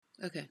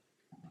Okay.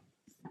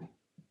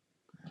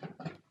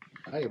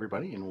 Hi,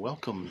 everybody, and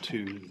welcome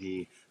to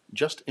the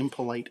Just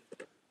Impolite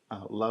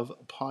Love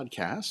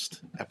podcast,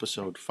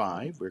 episode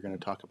 5. We're going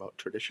to talk about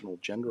traditional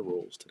gender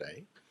roles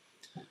today.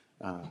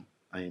 I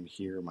am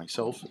here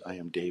myself. I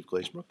am Dave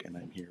Glazebrook, and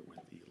I'm here with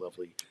the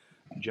lovely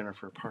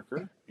Jennifer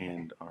Parker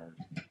and our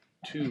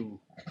two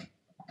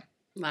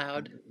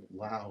Loud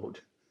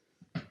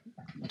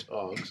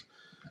dogs.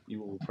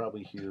 You will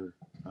probably hear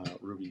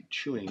Ruby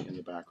chewing in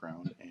the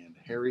background, and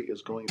Harry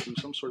is going through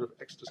some sort of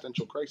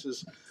existential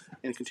crisis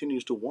and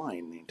continues to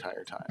whine the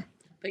entire time.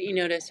 But you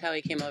noticed how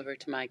he came over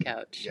to my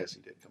couch. Yes,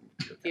 he did come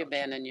to your couch. He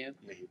abandoned you.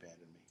 Yeah, he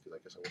abandoned me because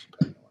I guess I wasn't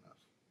petting him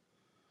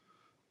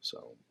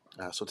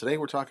enough. So today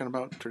we're talking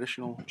about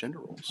traditional gender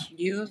roles.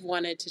 You have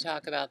wanted to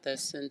talk about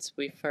this since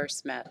we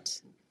first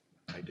met.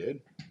 I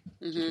did.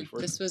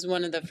 This was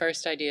one of the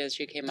first ideas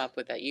you came up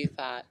with that you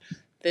thought,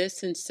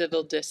 this and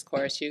civil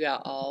discourse, you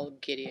got all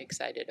giddy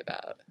excited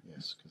about.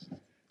 Yes, because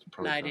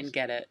And I didn't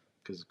get it.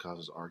 Because it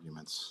causes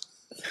arguments.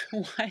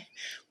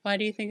 Why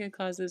do you think it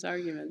causes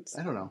arguments?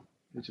 I don't know.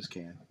 It just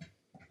can.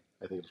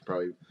 I think it's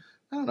probably...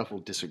 I don't know if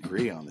we'll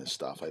disagree on this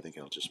stuff. I think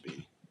it'll just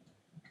be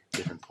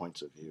different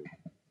points of view.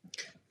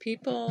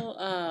 People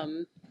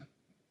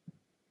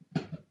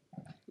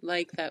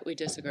like that we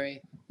disagree.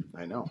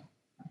 I know.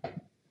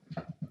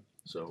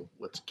 So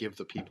let's give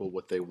the people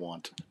what they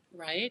want.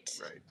 Right?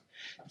 Right.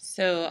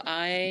 So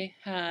I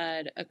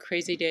had a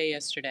crazy day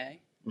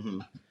yesterday. Mm-hmm.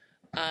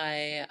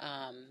 I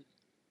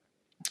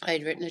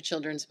had written a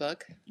children's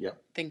book.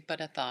 Yep. Think But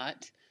a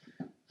Thought.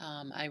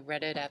 I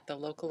read it at the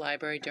local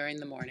library during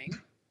the morning.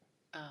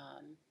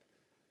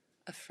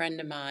 A friend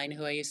of mine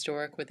who I used to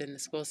work with in the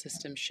school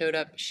system showed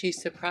up. She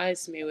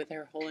surprised me with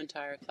her whole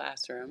entire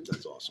classroom.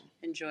 That's awesome.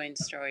 Enjoying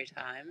story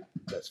time.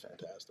 That's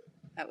fantastic.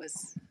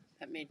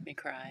 That made me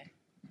cry.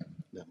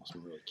 That must be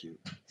really cute.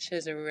 She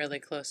has a really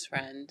close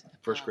friend.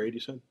 First grade, you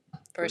said?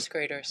 First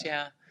graders,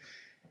 yeah.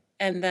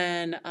 And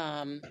then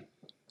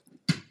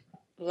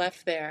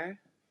left there.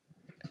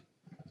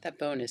 That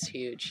bone is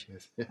huge.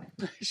 Yes.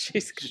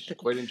 She's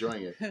quite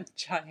enjoying it.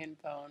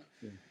 Giant bone.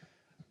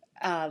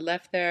 Yeah.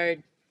 Left there.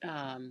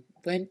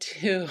 Went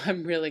to,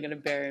 I'm really going to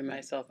bury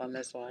myself on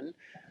this one.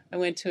 I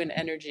went to an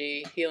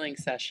energy healing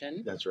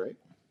session. That's right.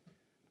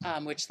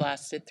 Which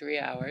lasted 3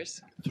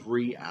 hours.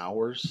 3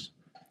 hours?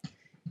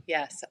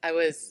 Yes, I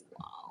was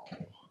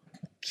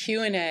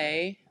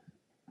Q&A,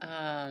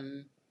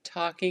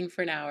 talking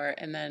for an hour,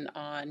 and then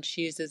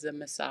she uses a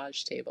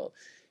massage table.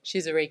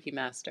 She's a Reiki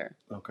master.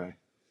 Okay.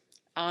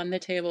 On the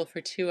table for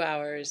 2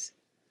 hours,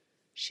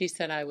 she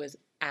said I was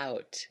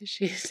out.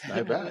 She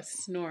said I was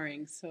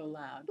snoring so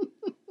loud.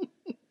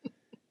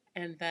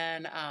 And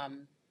then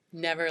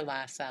never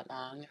lasts that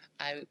long.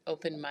 I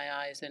opened my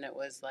eyes and it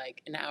was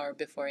like an hour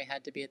before I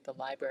had to be at the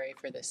library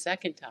for the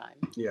second time.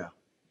 Yeah.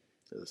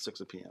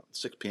 6 p.m.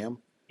 6 p.m.?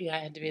 Yeah, I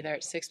had to be there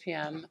at 6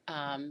 p.m.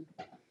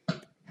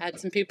 Had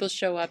some people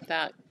show up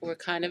that were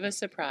kind of a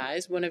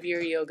surprise. One of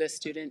your yoga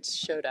students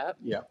showed up.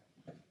 Yeah.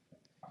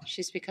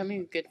 She's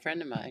becoming a good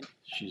friend of mine.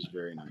 She's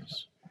very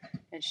nice.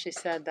 And she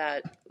said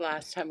that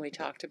last time we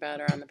talked about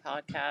her on the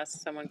podcast,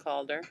 someone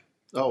called her.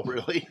 Oh,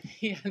 really?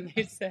 Yeah, and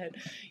they said,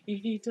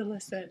 you need to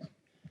listen.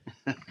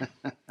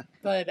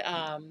 But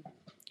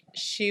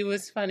she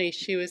was funny.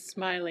 She was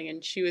smiling,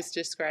 and she was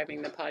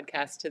describing the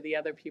podcast to the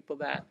other people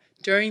that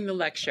during the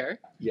lecture,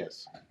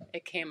 yes,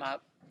 it came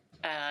up,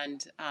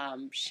 and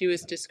she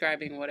was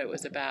describing what it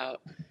was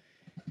about.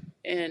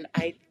 And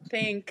I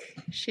think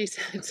she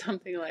said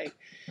something like,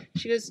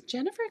 she goes,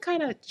 Jennifer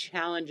kind of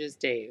challenges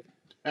Dave.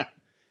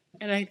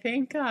 And I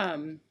think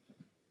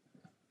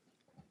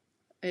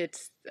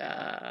it's,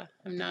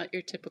 I'm not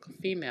your typical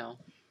female.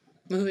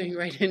 Moving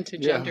right into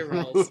gender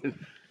roles.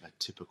 A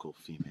typical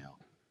female.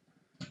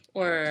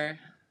 Or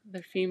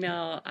the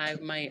female I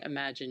might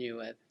imagine you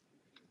with.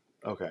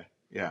 Okay,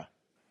 yeah.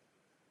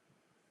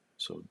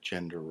 So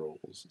gender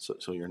roles.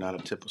 So you're not a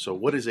typical. So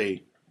what is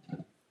a?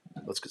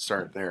 Let's get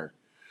started there.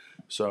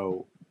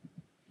 So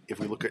if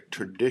we look at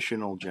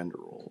traditional gender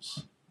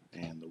roles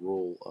and the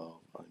role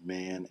of a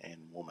man and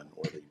woman,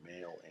 or the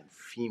male and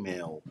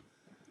female.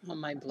 Oh,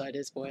 my blood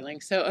is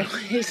boiling. So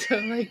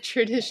like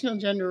traditional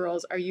gender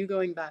roles, are you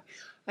going back?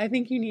 I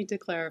think you need to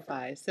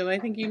clarify. So I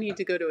think you need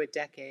to go to a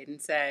decade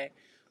and say,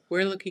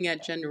 we're looking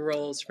at gender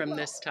roles from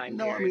this time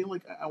period. No, I mean,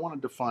 like, I want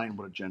to define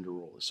what a gender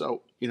role is.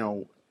 So,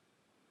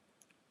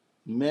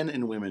 men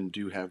and women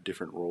do have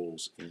different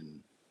roles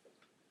in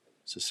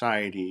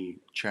society,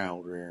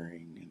 child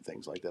rearing, and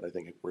things like that. I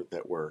think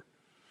that we're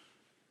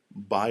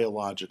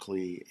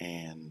biologically,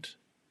 and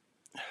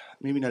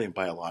maybe not even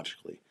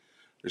biologically,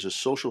 there's a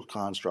social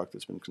construct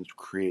that's been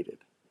created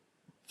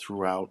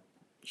throughout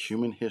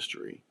human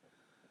history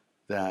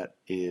that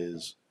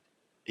is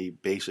a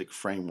basic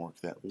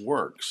framework that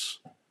works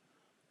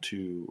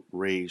to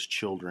raise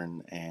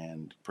children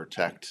and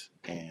protect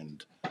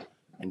and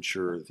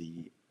ensure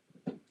the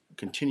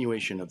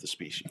continuation of the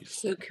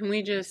species.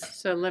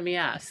 So let me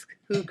ask,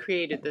 who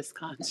created this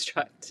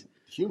construct?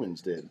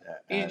 humans did.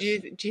 Do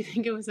you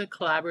think it was a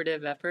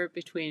collaborative effort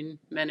between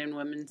men and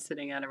women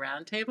sitting at a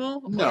round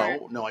table?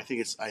 No. I think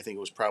it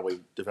was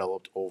probably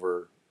developed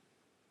over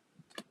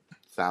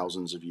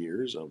thousands of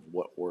years of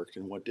what worked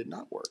and what did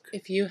not work.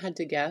 If you had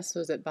to guess,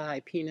 was it by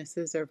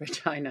penises or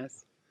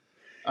vaginas?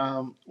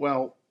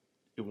 Well,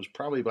 it was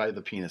probably by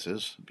the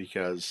penises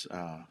because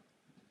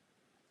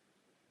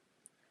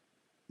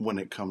when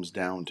it comes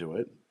down to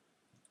it,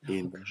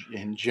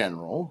 in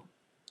general,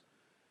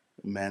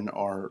 men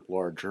are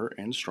larger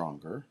and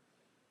stronger,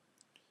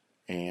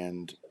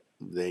 and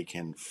they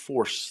can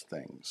force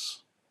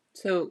things.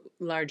 So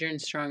larger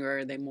and stronger,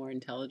 are they more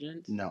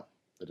intelligent? No,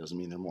 that doesn't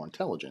mean they're more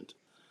intelligent.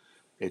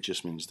 It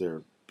just means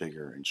they're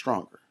bigger and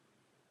stronger.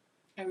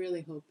 I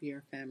really hope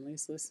your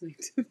family's listening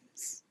to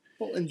this.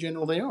 Well, in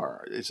general, they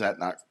are. Is that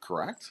not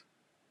correct?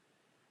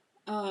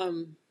 I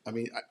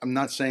mean, I'm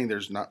not saying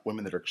there's not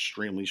women that are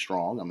extremely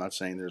strong. I'm not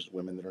saying there's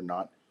women that are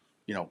not,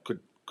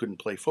 couldn't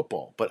play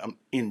football. But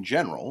in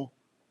general,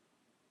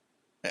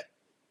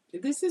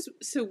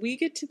 so we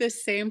get to the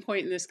same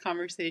point in this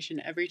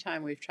conversation every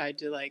time we've tried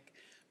to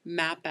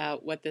map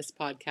out what this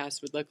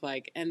podcast would look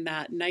like. And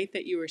that night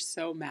that you were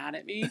so mad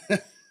at me,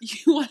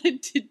 you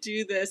wanted to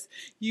do this.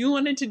 You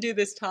wanted to do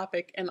this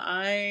topic, and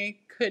I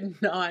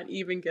could not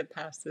even get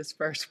past this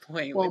first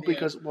point. Well,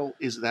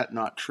 is that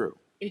not true?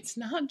 It's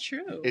not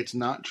true. It's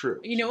not true.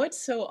 You know what's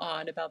so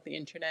odd about the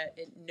internet?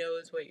 It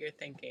knows what you're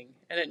thinking,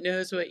 and it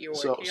knows what you're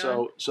working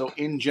on. So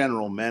in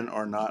general, men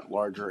are not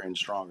larger and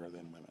stronger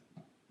than women.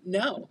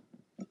 No.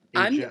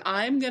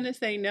 I'm going to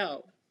say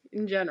no,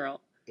 in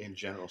general. In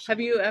general. Have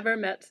you ever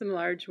met some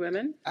large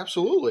women?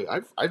 Absolutely.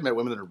 I've met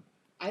women that are...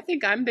 I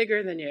think I'm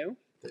bigger than you.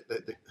 Oh,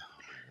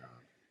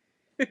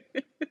 my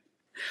God.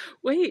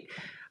 Wait.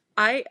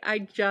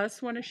 I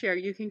just want to share,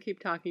 you can keep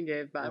talking,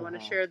 Dave, but I want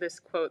to share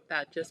this quote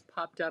that just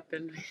popped up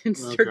in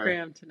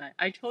Instagram tonight.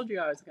 I told you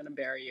I was going to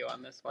bury you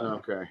on this one.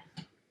 Okay.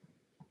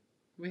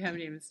 We haven't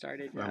even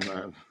started yet. I'm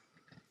not.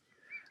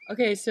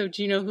 Okay, so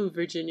do you know who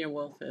Virginia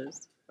Woolf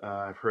is?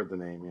 I've heard the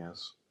name,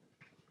 yes.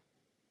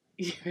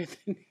 You heard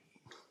the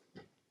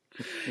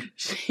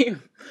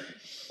name?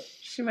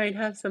 She might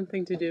have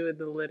something to do with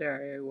the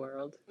literary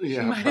world.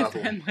 Yeah, she might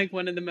probably. have been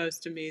one of the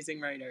most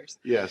amazing writers.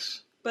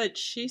 Yes. But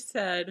she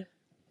said,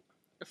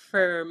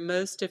 for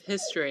most of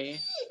history,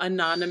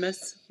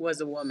 Anonymous was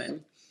a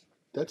woman.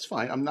 That's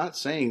fine. I'm not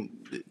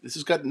saying this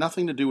has got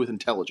nothing to do with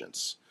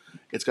intelligence.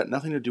 It's got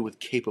nothing to do with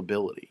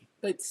capability.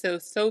 But so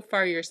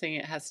far you're saying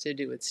it has to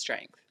do with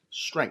strength.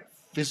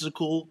 Strength.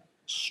 Physical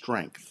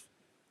strength.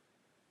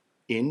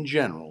 In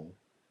general,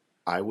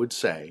 I would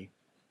say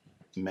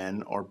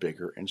men are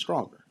bigger and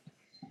stronger.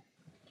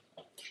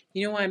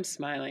 You know why I'm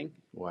smiling?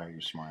 Why are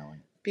you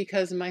smiling?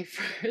 Because my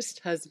first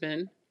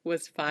husband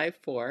was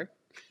 5'4".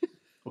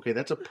 Okay,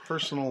 that's a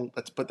personal.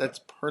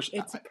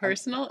 It's a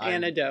personal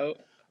anecdote.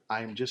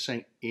 I'm just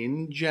saying,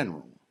 in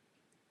general.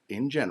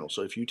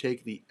 So if you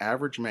take the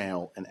average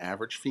male and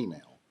average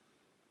female,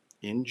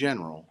 in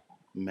general,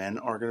 men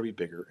are going to be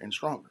bigger and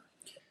stronger.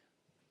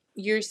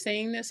 You're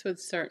saying this with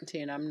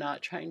certainty, and I'm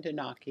not trying to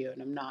knock you,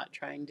 and I'm not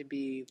trying to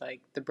be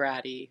like the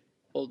bratty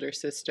older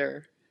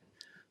sister,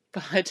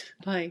 but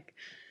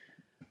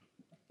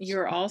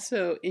you're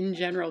also, in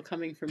general,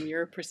 coming from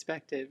your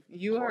perspective,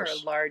 you are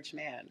a large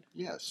man.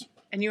 Yes.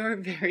 And you're a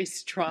very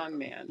strong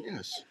man.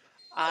 Yes.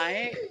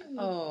 Harry,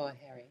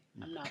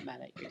 I'm not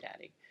mad at you,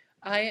 Daddy.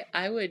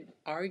 I would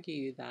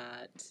argue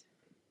that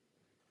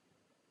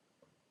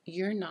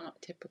you're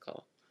not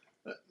typical.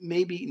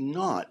 Maybe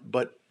not,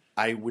 but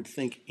I would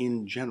think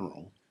in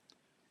general,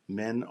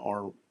 men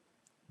are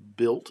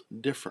built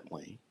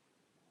differently.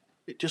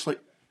 Just like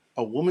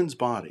a woman's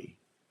body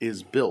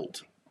is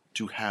built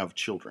to have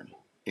children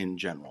in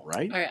general,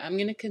 right? All right, I'm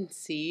going to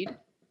concede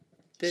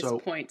this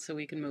point so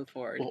we can move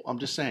forward. Well, I'm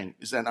just saying,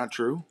 is that not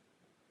true?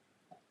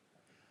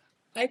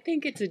 I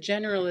think it's a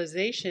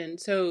generalization.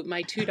 So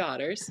my two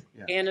daughters,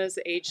 Anna's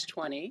age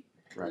 20,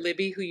 right.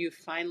 Libby, who you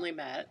finally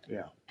met.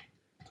 Yeah.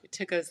 It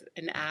took us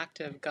an act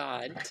of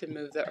God to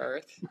move the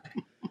earth.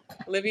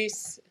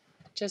 Libby's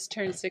just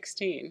turned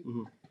 16.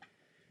 Mm-hmm.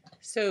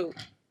 So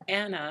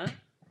Anna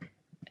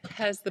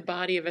has the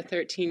body of a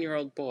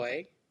 13-year-old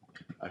boy.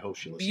 I hope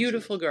she listens.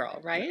 Beautiful girl,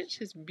 right? Yes.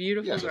 She's a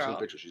beautiful girl. Yes, I've seen the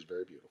picture. She's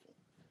very beautiful.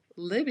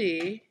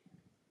 Libby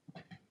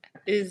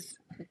is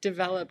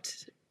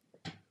developed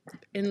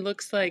and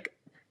looks like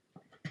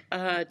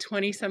a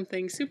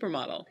 20-something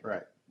supermodel.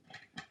 Right.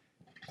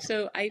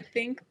 So I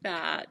think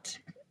that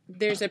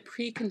there's a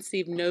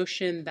preconceived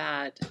notion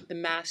that the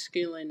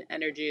masculine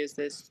energy is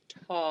this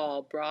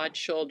tall,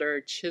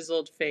 broad-shouldered,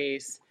 chiseled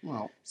face,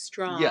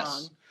 strong.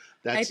 Yes.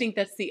 I think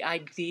that's the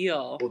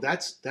ideal. Well,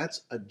 that's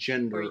a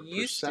gender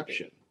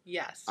perception.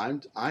 Yes.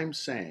 I'm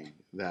saying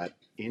that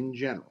in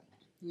general.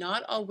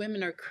 Not all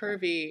women are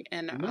curvy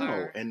and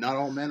and not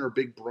all men are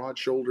big,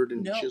 broad-shouldered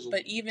and chiseled. No,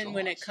 but even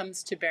when it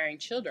comes to bearing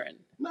children.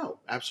 No,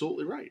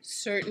 absolutely right.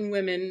 Certain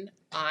women,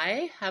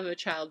 I have a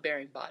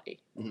childbearing body.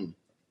 Mm-hmm.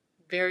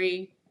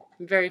 Very,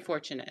 very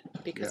fortunate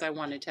because I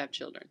wanted to have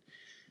children.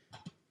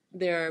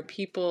 There are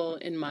people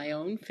in my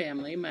own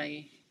family,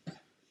 my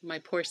My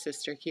poor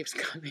sister keeps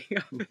coming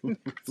up.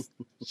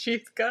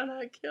 She's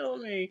gonna kill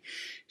me.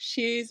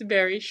 She's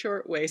very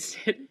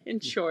short-waisted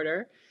and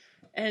shorter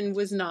and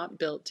was not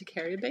built to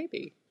carry a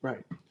baby.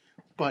 Right.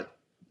 But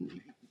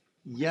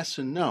yes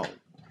and no.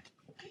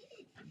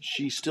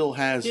 She still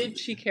has... Did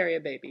she carry a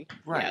baby?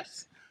 Right.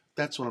 Yes.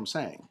 That's what I'm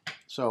saying.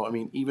 So, I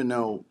mean, even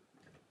though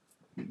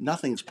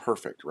nothing's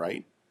perfect,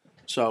 right?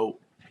 So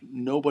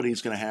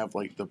nobody's going to have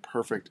like the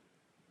perfect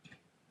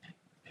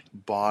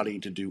body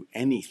to do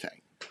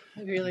anything.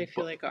 I really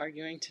feel like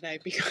arguing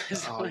tonight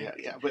because... Oh,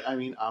 yeah. But I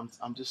mean,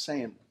 I'm just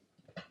saying,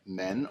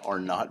 men are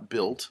not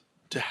built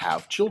to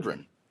have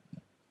children.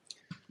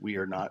 We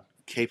are not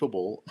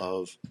capable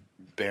of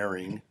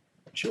bearing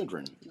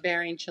children.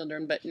 Bearing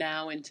children, but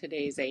now in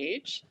today's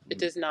age, it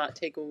does not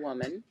take a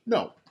woman.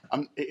 No,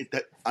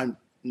 I'm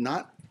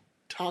not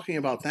talking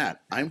about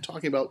that. I'm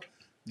talking about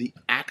the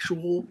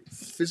actual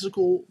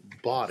physical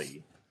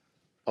body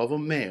of a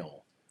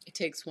male. It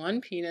takes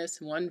one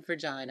penis, one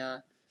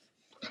vagina.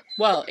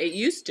 Well, it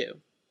used to.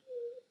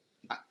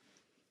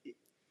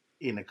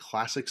 In a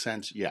classic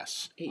sense,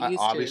 yes. It used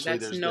obviously, to.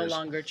 That's no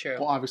longer true.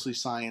 Well, obviously,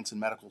 science and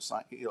medical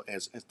science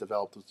has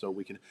developed so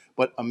we can.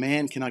 But a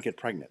man cannot get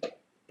pregnant.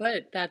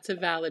 But that's a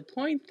valid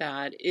point.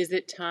 That is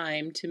it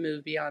time to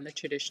move beyond the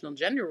traditional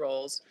gender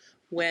roles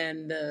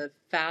when the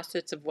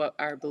facets of what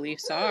our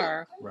beliefs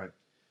are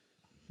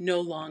no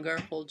longer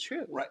hold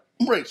true.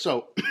 Right.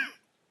 So,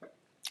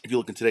 if you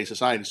look in today's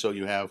society, so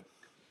you have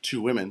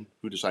two women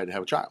who decide to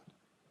have a child.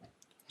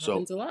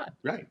 Happens a lot.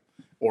 Right.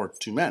 Or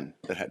two men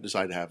that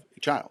decide to have a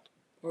child.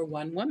 Or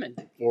one woman.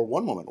 Or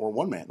one woman, or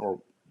one man,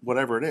 or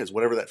whatever it is,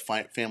 whatever that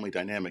family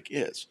dynamic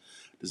is.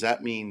 Does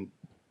that mean,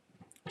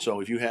 so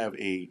if you have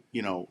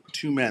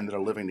two men that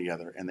are living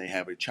together and they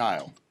have a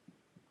child,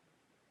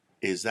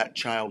 is that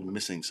child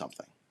missing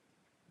something?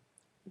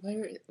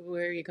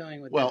 Where are you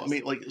going with this? Well, I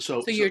mean,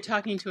 So you're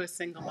talking to a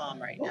single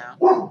mom right now.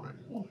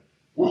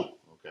 Okay.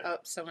 Oh,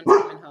 someone's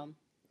coming home.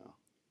 Oh.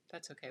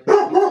 That's okay.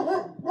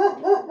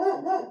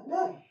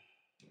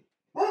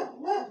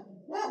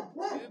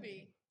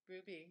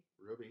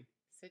 Ruby.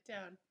 Sit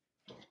down.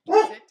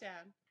 Sit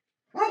down.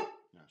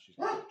 No, she's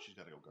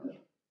got to go guard.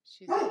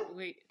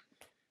 Wait.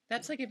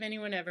 That's like if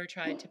anyone ever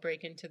tried to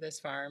break into this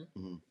farm.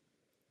 Mm-hmm.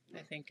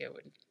 I think it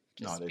would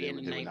just be a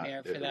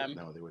nightmare for them.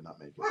 No, they would not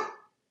make it.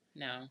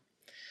 No.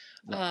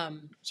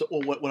 So,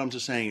 what I'm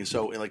just saying is,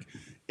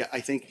 I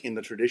think in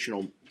the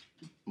traditional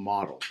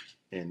model,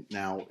 and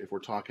now if we're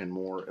talking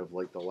more of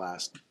like the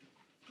last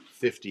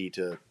 50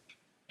 to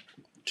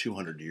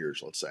 200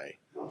 years, let's say,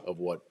 of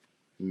what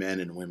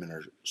men and women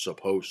are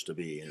supposed to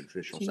be in a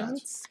traditional sense. You know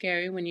what's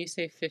scary when you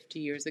say 50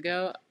 years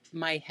ago?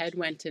 My head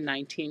went to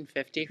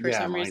 1950 for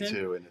some reason. Yeah, mine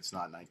too, and it's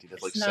not 19.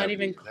 That's it's not 70,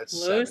 even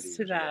close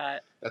to that.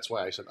 Ago. That's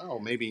why I said,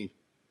 maybe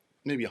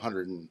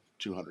 100 and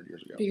 200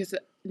 years ago. Because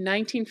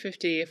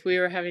 1950, if we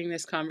were having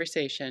this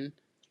conversation,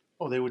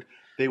 they would.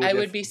 I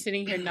would be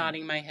sitting here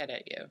nodding my head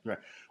at you. Right.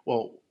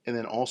 Well, and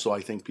then also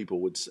I think people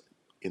would,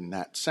 in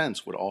that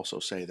sense, would also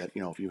say that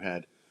if you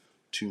had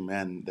two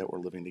men that were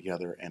living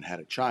together and had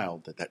a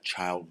child, that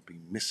child would be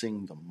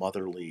missing the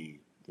motherly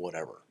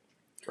whatever,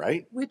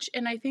 right?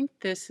 And I think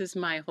this is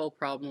my whole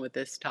problem with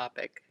this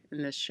topic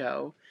in this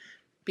show,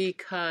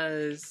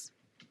 because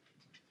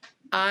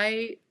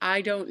I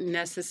don't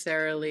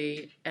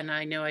necessarily, and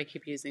I know I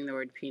keep using the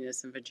word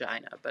penis and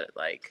vagina, but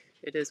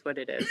it is what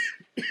it is.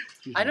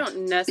 I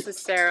don't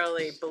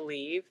necessarily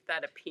believe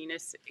that a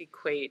penis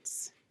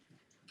equates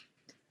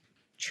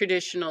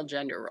traditional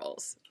gender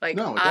roles.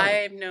 No,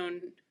 I've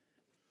known...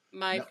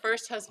 My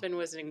first husband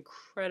was an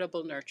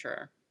incredible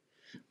nurturer.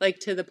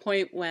 To the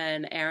point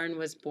when Aaron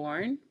was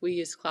born, we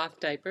used cloth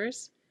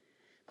diapers.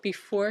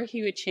 Before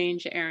he would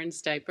change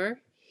Aaron's diaper,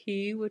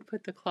 he would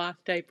put the cloth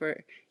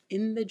diaper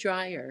in the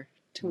dryer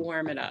to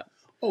warm it up.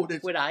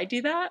 Would I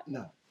do that?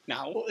 No.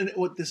 No.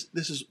 Well, this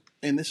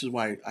is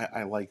why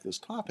I like this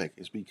topic,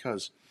 is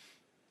because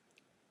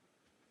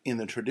in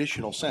the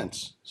traditional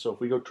sense, so if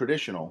we go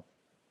traditional,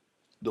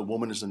 the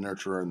woman is the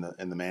nurturer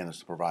and the man is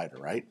the provider,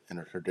 right? In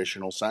a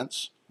traditional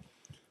sense.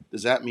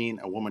 Does that mean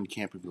a woman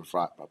can't be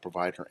a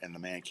provider and the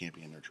man can't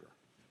be a nurturer?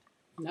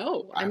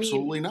 No.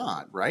 Absolutely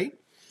not, right?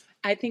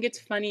 I think it's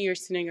funny you're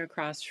sitting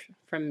across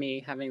from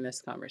me having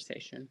this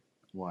conversation.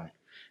 Why?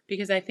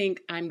 Because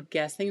I'm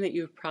guessing that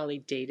you've probably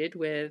dated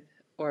with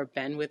or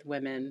been with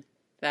women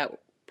that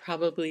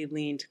probably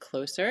leaned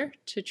closer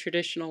to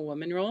traditional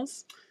woman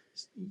roles.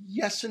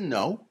 Yes and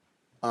no.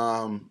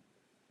 I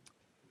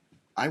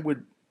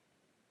would,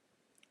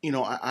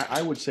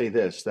 I would say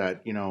this,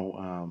 that,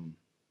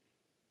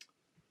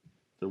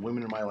 the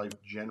women in my life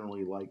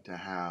generally like to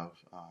have,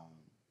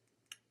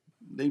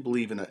 they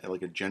believe in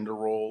a gender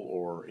role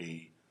or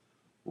a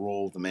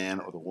role of the man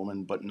or the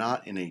woman, but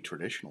not in a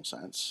traditional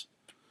sense.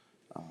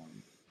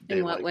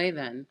 In what way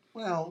then?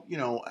 Well,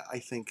 I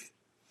think.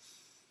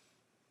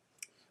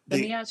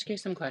 Let me ask you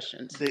some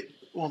questions.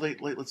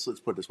 Let's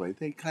put it this way.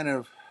 They kind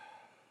of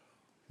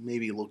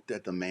maybe looked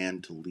at the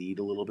man to lead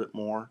a little bit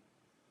more.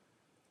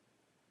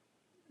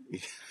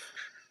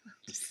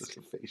 Just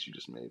the face you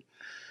just made.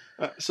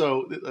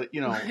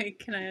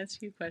 Can I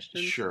ask you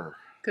questions? Sure.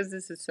 Because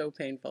this is so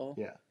painful.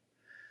 Yeah.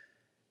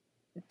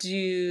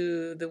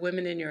 Do the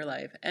women in your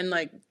life, and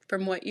like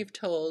from what you've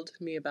told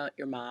me about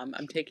your mom,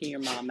 I'm taking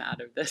your mom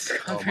out of this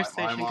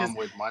conversation.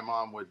 My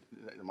mom would,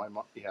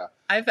 yeah.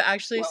 I've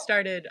actually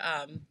started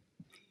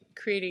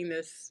creating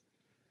this.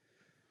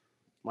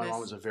 My mom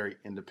was a very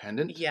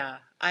independent. Yeah,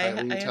 I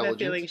have a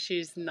feeling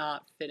she's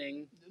not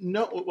fitting.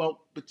 No,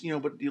 well, but you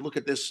look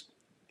at this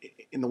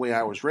in the way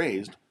I was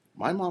raised.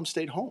 My mom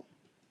stayed home.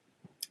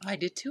 I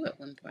did too at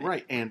one point.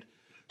 Right, and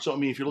so I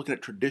mean, if you're looking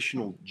at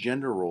traditional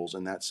gender roles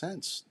in that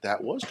sense,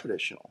 that was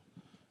traditional.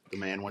 The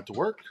man went to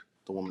work,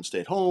 the woman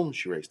stayed home,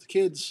 she raised the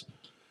kids,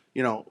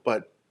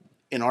 But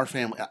in our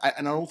family,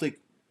 I don't think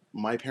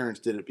my parents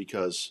did it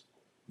because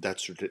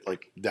that's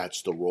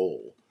the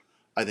role.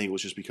 I think it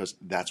was just because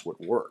that's what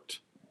worked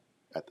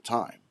at the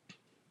time.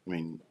 I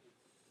mean,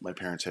 my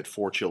parents had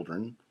 4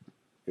 children.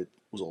 It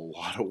was a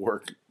lot of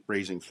work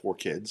raising 4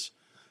 kids.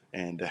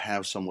 And to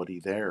have somebody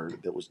there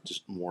that was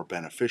just more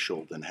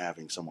beneficial than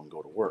having someone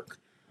go to work,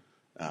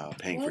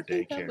 paying for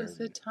daycare. That was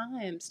the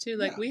times too.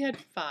 Like we had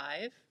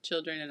 5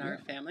 children in our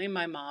family.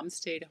 My mom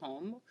stayed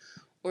home,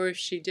 or if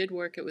she did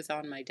work, it was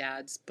on my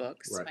dad's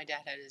books. Right. My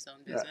dad had his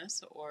own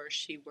business, or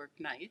she worked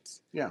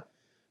nights. Yeah.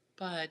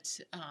 But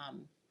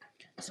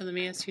so let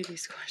me ask you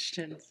these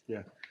questions.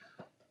 Yeah.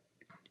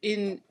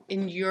 In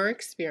your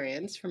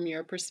experience, from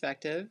your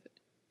perspective,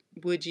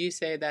 would you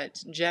say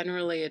that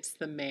generally it's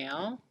the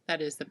male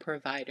that is the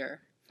provider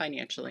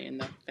financially in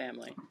the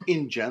family?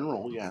 In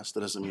general, yes.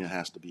 That doesn't mean it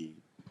has to be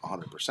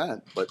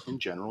 100%, but in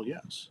general,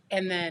 yes.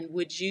 And then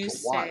would you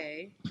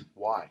say...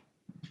 Why?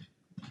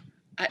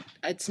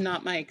 It's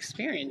not my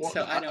experience,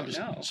 so I don't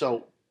know.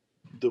 So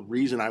the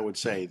reason I would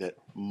say that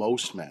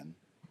most men,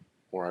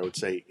 or I would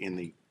say in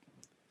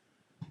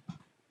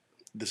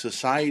the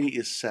society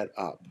is set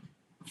up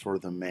for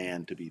the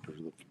man to be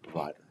the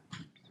provider.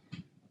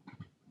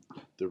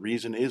 The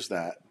reason is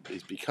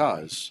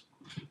because,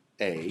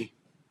 A,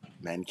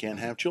 men can't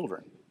have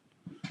children.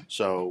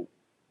 So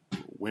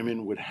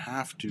women would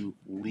have to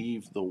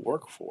leave the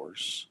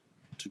workforce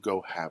to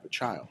go have a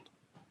child,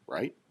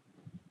 right?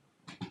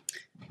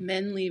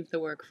 Men leave the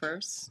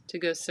workforce to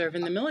go serve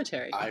in the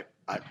military.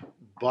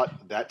 But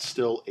that's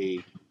still a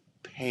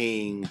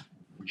paying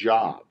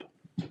job.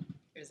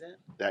 Is it?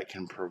 That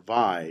can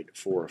provide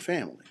for a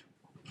family.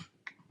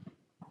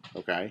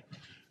 Okay?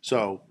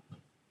 So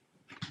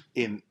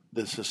in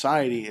the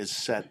society is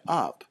set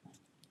up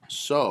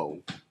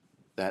so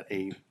that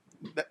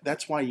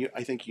that's why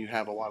I think you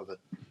have a lot of the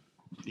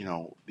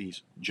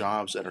these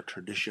jobs that are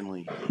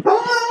traditionally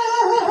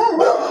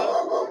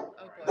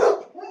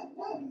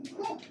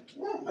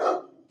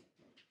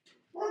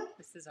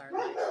This is our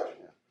life.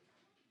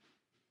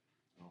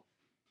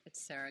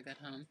 It's Sarah got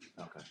home.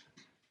 Okay.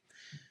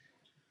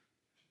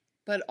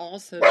 But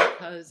also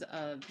because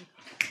of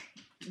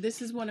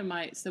this is one of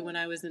my when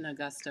I was in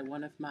Augusta,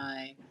 one of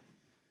my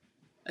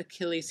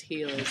Achilles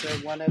heels, or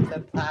one of the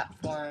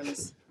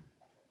platforms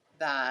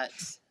that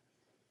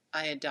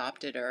I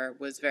adopted or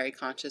was very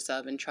conscious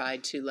of and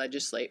tried to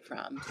legislate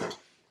from,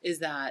 is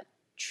that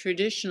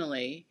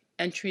traditionally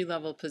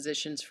entry-level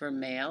positions for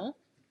male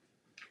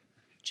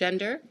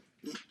gender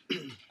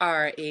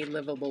are a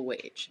livable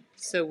wage.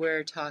 So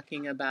we're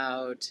talking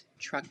about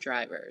truck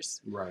drivers.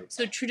 Right.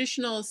 So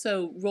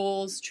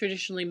roles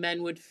traditionally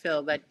men would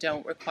fill that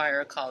don't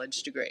require a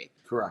college degree.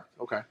 Correct.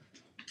 Okay.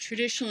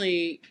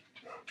 Traditionally,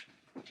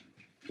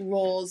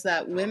 roles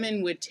that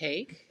women would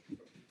take,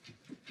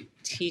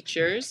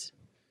 teachers,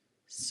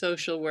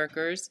 social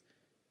workers,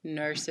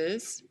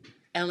 nurses,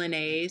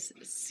 LNAs,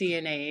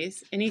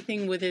 CNAs,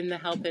 anything within the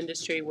health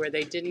industry where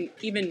they didn't,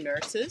 even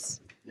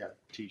nurses. Yeah,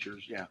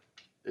 teachers, yeah.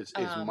 It's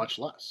much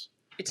less.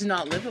 It's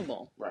not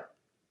livable. Right.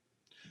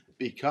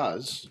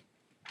 Because.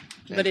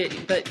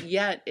 But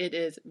yet it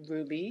is,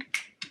 Ruby,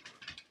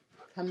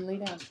 come lay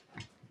down.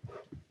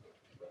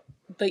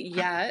 But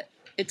yet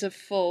it's a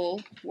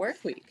full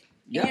work week.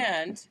 Yeah.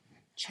 And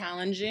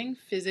challenging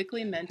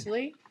physically,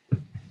 mentally,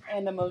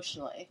 and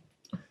emotionally.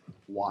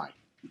 Why?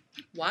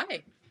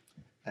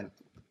 And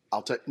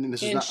I'll tell you,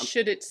 this is not.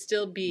 Should it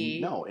still be?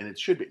 No, and it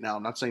should be. Now,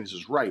 I'm not saying this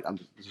is right.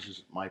 This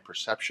is my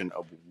perception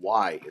of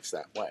why it's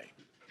that way.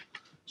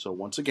 So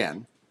once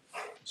again,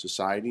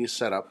 society is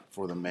set up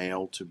for the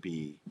male to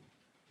be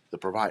the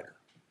provider,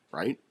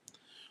 right?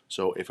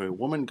 So if a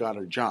woman got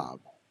a job,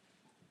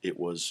 it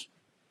was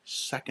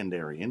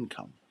secondary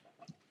income.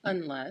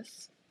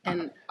 Unless.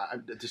 And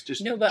just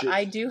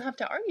I do have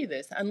to argue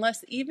this.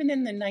 Unless even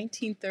in the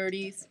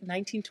 1930s,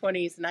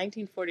 1920s,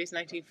 1940s,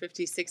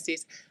 1950s,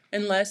 60s,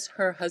 unless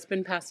her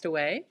husband passed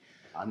away,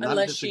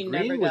 unless she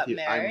never got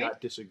married. I'm not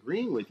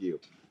disagreeing with you.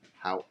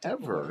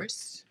 However,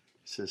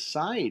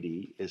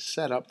 society is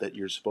set up that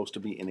you're supposed to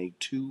be in a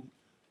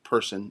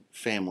 2-person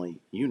family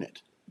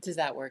unit. Does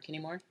that work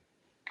anymore?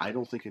 I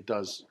don't think it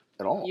does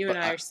at all. You and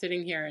I are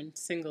sitting here in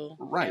single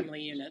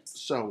family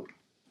units. So,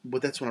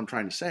 but that's what I'm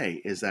trying to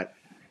say is that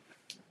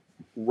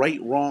right,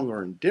 wrong,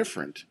 or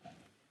indifferent,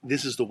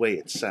 this is the way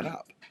it's set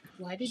up.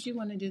 Why did you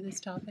want to do this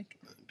topic?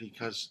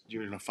 Because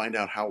you're going to find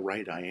out how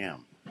right I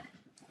am.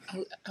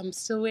 Oh, I'm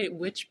still waiting.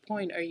 Which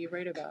point are you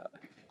right about?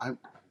 I'm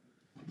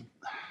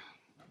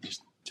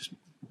just.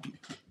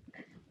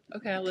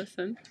 Okay, I'll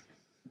listen.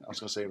 I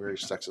was going to say a very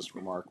sexist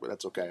remark, but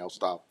that's okay. I'll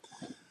stop.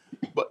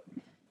 But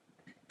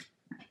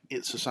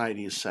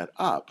society is set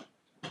up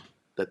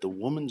that the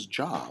woman's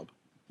job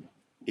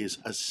is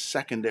a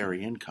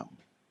secondary income.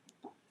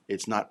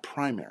 It's not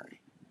primary.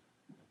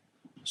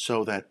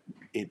 So that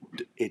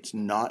it's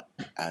not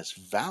as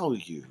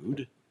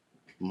valued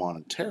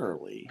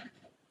monetarily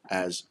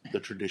as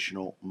the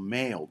traditional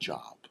male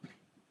job.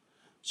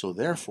 So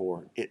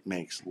therefore, it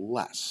makes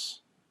less.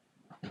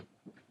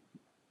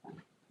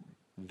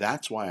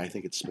 That's why I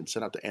think it's been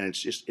set up to, and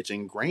it's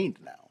ingrained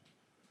now.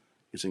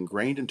 It's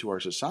ingrained into our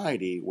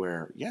society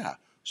where,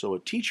 so a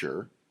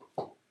teacher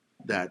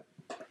that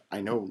I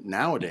know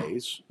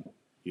nowadays,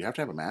 you have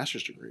to have a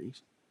master's degree.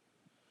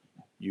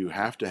 You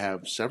have to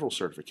have several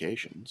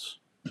certifications.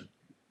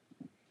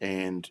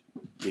 And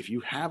if you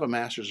have a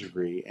master's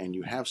degree and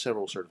you have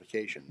several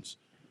certifications,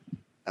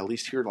 at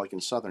least here like in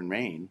southern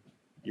Maine,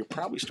 you're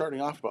probably starting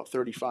off about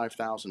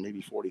 $35,000,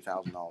 maybe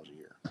 $40,000 a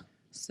year.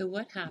 So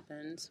what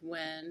happens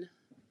when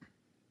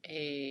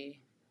a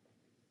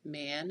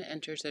man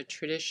enters a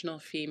traditional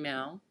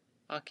female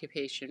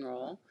occupation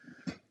role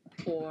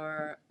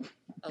or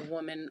a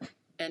woman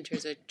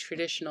enters a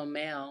traditional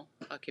male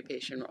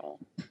occupation role?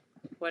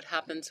 What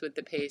happens with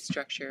the pay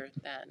structure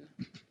then?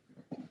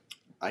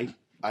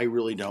 I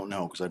really don't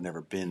know because I've never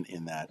been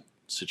in that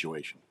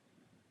situation.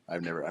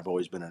 I've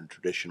always been in a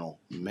traditional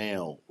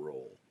male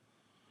role.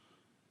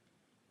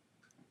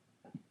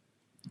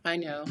 I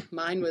know.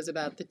 Mine was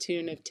about the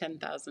tune of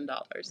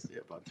 $10,000. Yeah,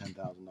 about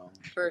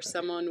 $10,000. For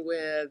someone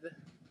with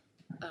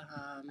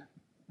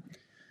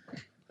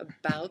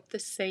about the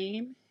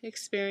same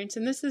experience,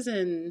 and this is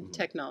in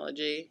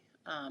technology,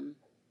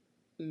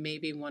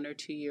 maybe 1 or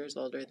 2 years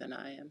older than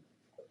I am.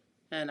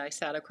 And I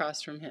sat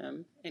across from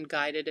him and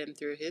guided him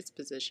through his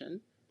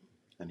position.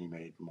 And he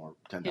made more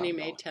 $10,000. And he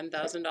made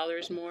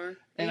 $10,000 more.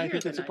 And I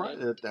think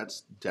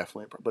that's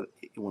definitely a problem. But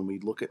when we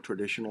look at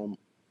traditional,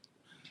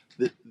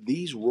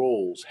 these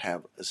roles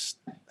have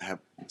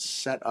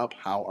set up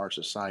how our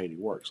society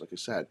works. Like I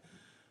said,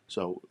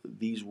 so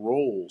these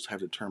roles have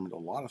determined a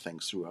lot of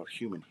things throughout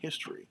human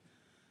history.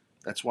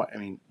 That's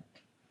why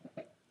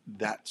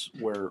that's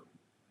where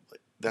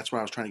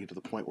I was trying to get to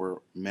the point where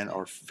men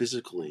are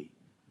physically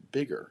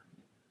bigger,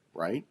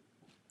 right?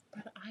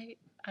 But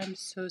I'm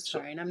so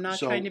sorry, and I'm not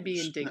trying to be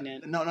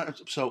indignant. No.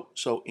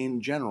 So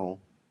in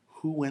general,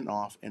 who went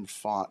off and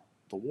fought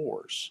the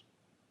wars?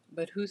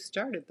 But who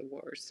started the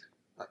wars?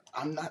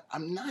 I'm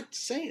not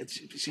saying.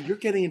 See, you're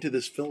getting into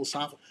this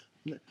philosophical.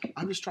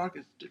 I'm just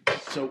talking.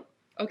 So.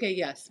 Okay.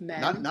 Yes,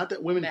 men. Not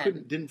that women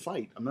didn't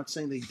fight. I'm not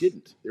saying they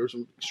didn't. There were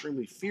some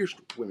extremely fierce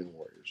women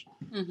warriors.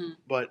 Mm-hmm.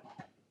 But.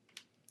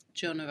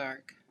 Joan of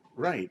Arc.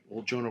 Right.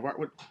 Well, Joan of Arc.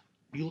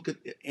 You look at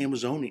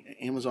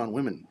Amazon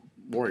women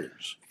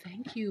warriors.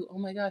 Thank you. Oh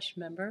my gosh,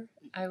 remember?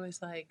 I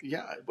was like,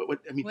 yeah, but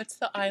I mean, what's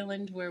the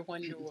island where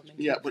Wonder Woman?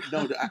 Yeah, but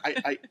no,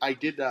 I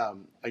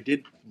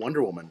did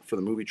Wonder Woman for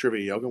the movie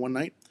Trivia Yoga one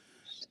night,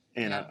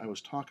 and I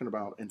was talking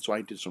about, and so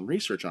I did some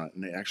research on it,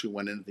 and they actually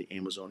went into the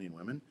Amazonian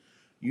women.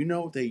 You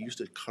know, they used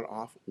to cut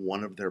off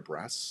one of their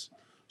breasts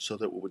so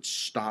that it would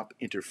stop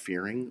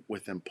interfering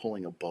with them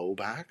pulling a bow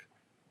back.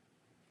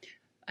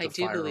 I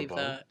do believe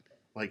that.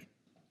 Like,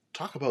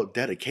 talk about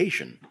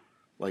dedication.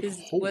 Like,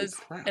 holy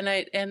crap.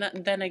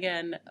 And then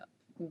again,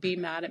 be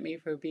mad at me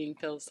for being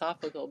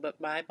philosophical, but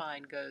my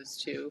mind goes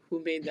to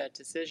who made that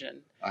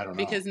decision. I don't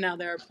know. Because now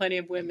there are plenty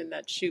of women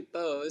that shoot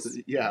bows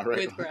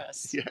with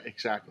breasts. Yeah,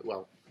 exactly.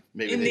 Well,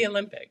 maybe in the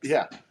Olympics.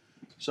 Yeah.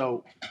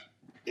 So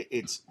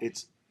it's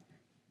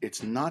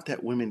not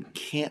that women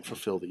can't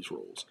fulfill these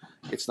roles.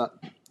 It's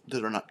not that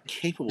they're not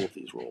capable of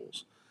these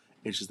roles.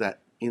 It's just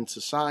that in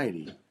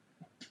society,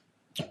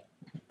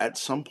 at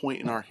some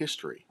point in our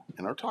history,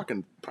 and we're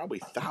talking probably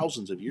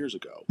thousands of years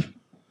ago,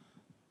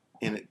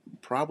 and it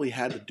probably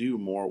had to do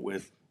more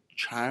with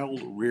child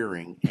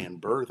rearing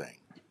and birthing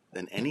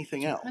than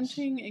anything else.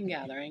 Hunting and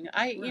gathering.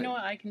 You know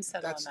what, I can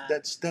settle on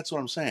that. That's what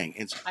I'm saying.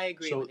 I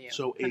agree with you.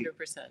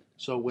 100%.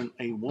 So when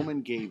a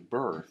woman gave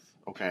birth,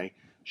 okay,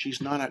 she's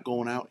not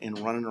going out and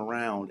running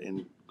around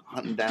and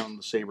hunting down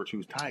the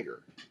saber-toothed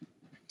tiger.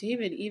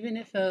 David, even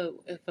if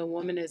a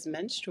woman is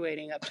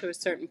menstruating up to a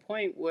certain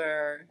point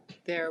where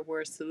there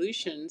were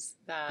solutions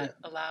that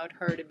allowed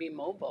her to be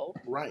mobile.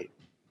 Right.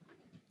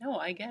 No,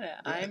 I get it.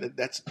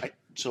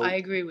 I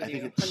agree with you. I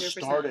think it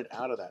 100%. Started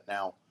out of that.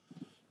 Now,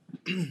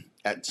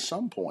 at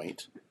some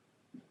point,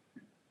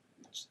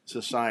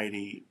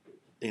 society,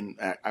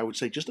 I would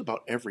say just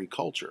about every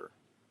culture,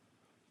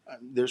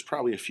 there's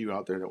probably a few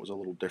out there that was a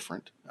little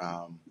different,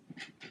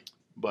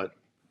 but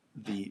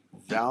the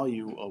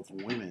value of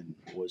women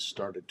was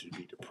started to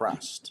be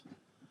depressed,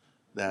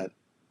 that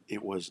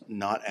it was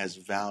not as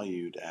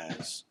valued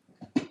as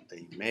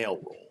a male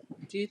role.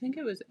 Do you think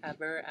it was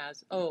ever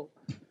as,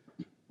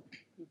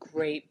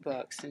 great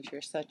book, since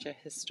you're such a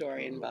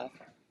historian buff.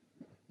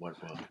 What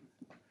book?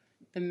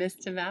 The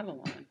Mist of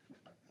Avalon.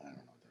 I don't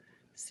know.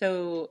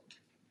 So,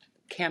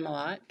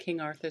 Camelot, King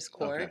Arthur's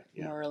court, Okay,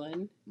 yeah.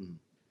 Merlin, Mhm.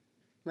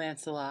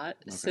 Lancelot.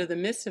 Okay. So, The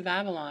Mist of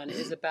Avalon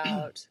is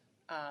about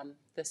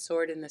the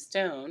sword and the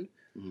stone,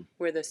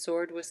 where the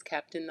sword was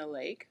kept in the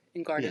lake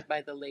and guarded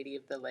by the Lady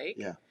of the Lake.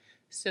 Yeah.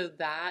 So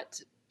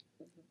that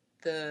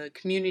the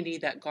community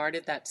that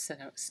guarded that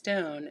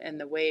stone and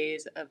the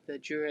ways of the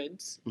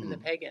Druids and the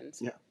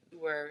pagans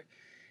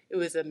it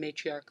was a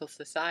matriarchal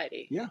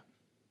society. Yeah.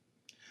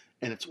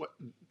 And it's what.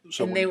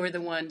 So and they were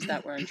the ones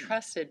that were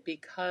entrusted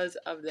because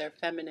of their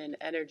feminine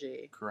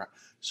energy. Correct.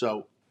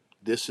 So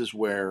this is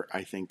where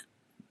I think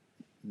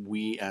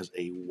we as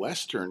a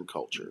Western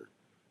culture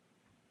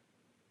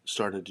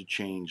started to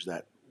change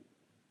that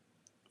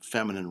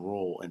feminine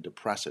role and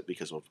depress it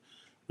because of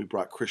we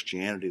brought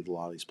Christianity to a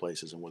lot of these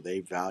places and where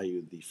they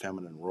valued the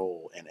feminine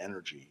role and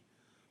energy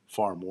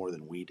far more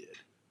than we did.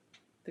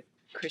 The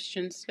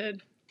Christians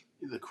did?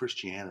 The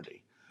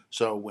Christianity.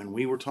 So when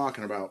we were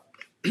talking about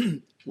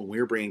when we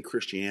were bringing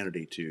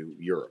Christianity to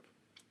Europe,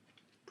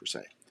 per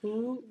se.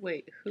 Who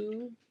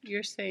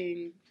you're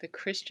saying the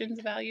Christians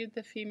valued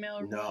the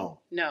female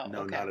role? No,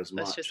 okay. Not as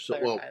much. Let's just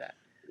clarify that.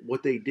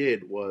 What they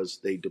did was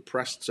they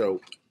depressed,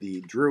 so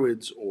the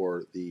Druids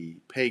or the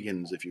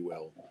pagans, if you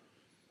will,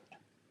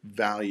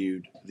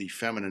 valued the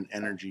feminine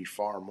energy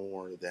far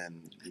more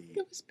than the...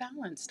 It was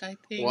balanced, I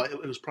think. Well,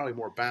 it was probably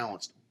more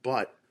balanced,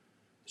 but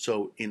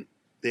so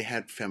they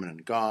had feminine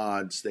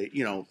gods,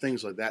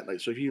 things like that. Like,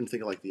 so if you even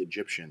think of like the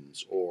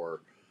Egyptians or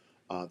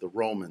the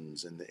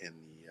Romans and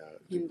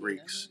the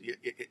Greeks,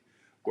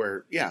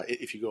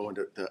 if you go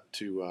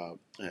into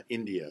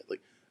India,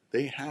 like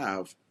they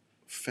have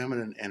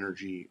feminine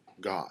energy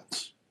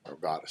gods or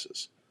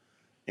goddesses,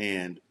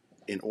 and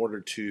in order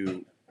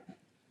to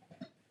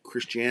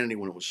Christianity,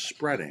 when it was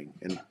spreading,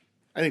 and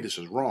I think this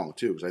is wrong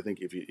too, because I think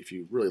if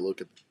you really look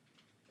at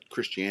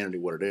Christianity,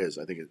 what it is,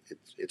 I think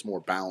it's more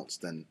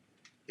balanced than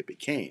it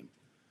became.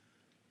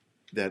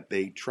 That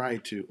they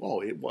tried to,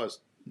 it was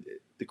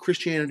the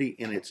Christianity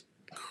in its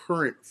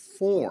current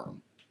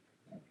form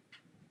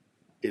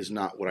is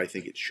not what I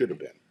think it should have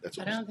been.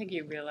 I don't think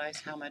you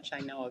realize how much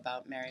I know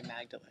about Mary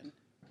Magdalene.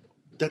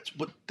 That's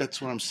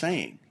what I'm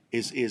saying.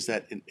 Is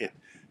that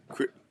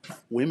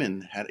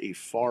women had a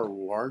far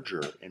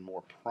larger and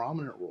more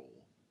prominent role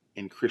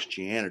in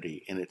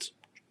Christianity, and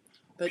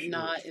but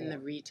not in the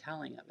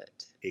retelling of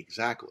it.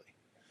 Exactly.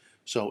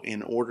 So,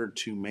 in order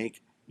to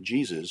make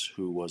Jesus,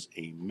 who was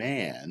a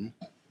man,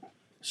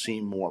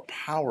 seem more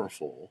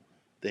powerful,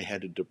 they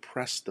had to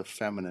depress the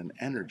feminine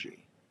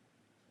energy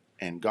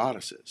and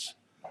goddesses.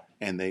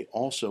 And they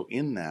also,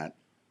 in that,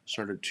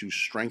 started to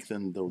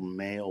strengthen the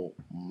male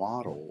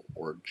model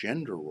or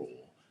gender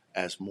role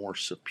as more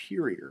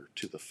superior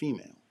to the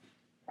female.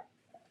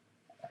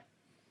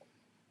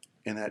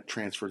 And that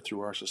transferred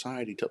through our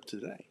society up to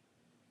today.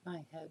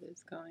 My head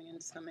is going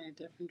in so many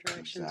different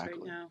directions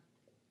right now.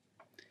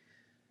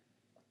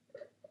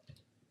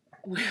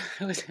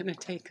 I was going to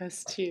take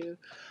us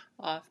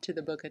off to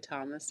the Book of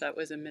Thomas that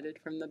was omitted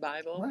from the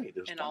Bible, right?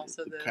 And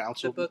also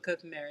the Book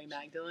of Mary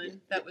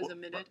Magdalene that was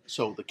omitted.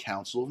 So the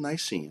Council of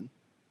Nicene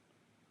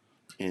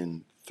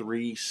in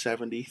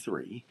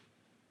 373,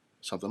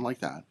 something like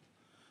that.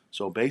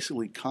 So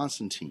basically,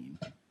 Constantine,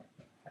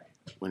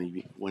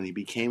 when he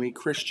became a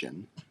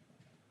Christian,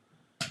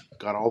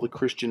 got all the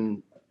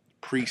Christian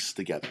priests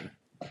together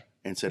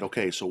and said,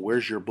 "Okay, so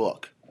where's your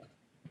book?"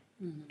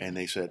 Mm-hmm. And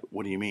they said,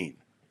 "What do you mean?"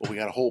 "Well, we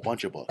got a whole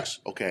bunch of books."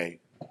 "Okay,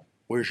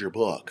 where's your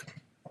book?"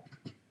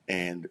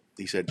 And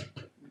he said,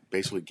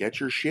 basically, get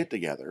your shit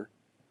together,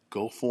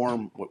 go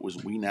form what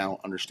we now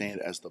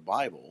understand as the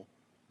Bible,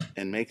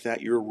 and make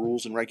that your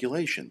rules and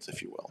regulations,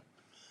 if you will.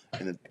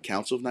 And the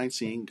Council of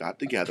Nicene got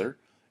together,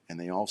 and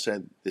they all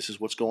said, this is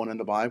what's going in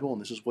the Bible, and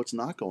this is what's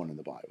not going in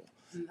the Bible.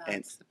 And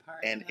that's the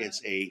part. And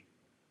it's like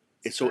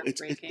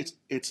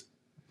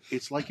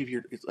it's like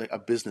a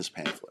business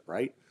pamphlet,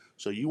 right?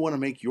 So you want to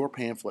make your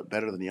pamphlet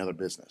better than the other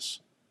business.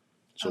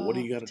 So what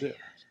do you got to do?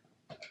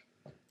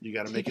 You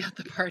got to make out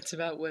the parts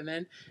about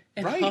women,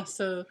 and right.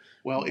 Also,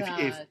 well,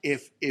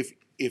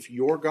 if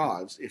your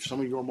gods, if some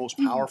of your most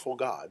powerful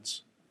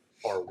gods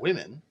are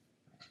women,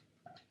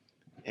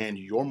 and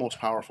your most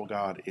powerful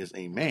god is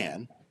a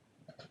man,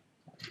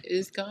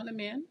 is God a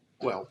man?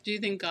 Well, do you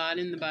think God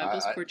in the Bible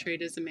is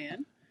portrayed as a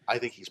man? I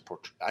think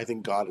I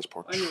think God is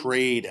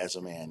portrayed as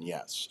a man.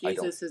 Yes,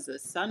 Jesus is the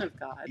Son of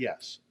God.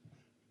 Yes,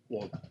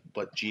 well,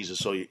 but Jesus.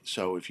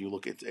 So if you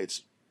look at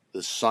it's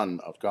the Son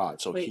of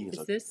God. So wait,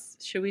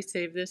 should we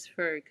save this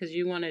for, because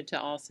you wanted to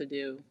also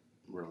do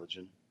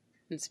religion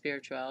and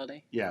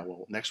spirituality? Yeah,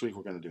 well, next week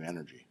we're going to do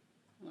energy.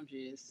 Oh,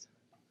 geez.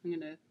 I'm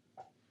going to.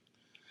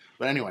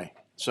 But anyway,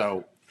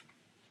 so.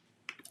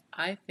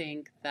 I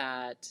think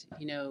that,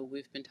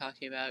 we've been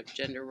talking about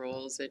gender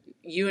roles. That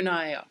you and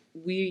I,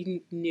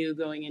 we knew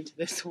going into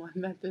this one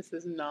that this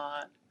is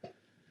not.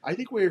 I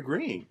think we're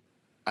agreeing.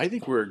 No.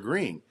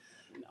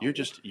 You're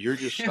just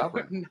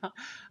stubborn.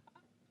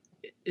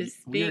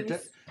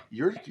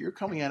 You're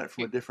coming at it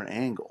from a different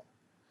angle.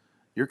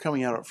 You're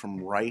coming at it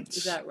from rights.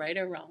 Is that right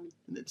or wrong?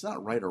 It's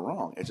not right or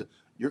wrong.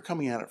 You're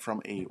coming at it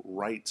from a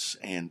rights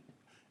and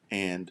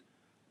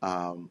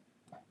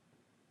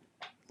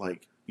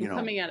like you know.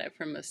 Coming at it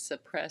from a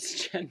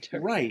suppressed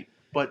gender. Right,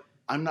 but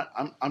I'm not.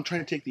 I'm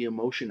trying to take the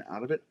emotion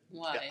out of it.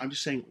 Why? I'm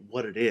just saying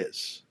what it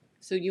is.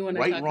 So you want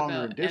to right, talk wrong,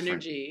 about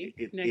energy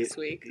next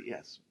week?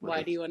 Yes.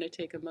 Why do you want to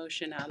take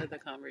emotion out of the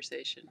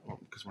conversation? Well,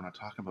 because we're not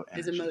talking about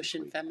energy. Is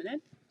emotion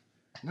feminine?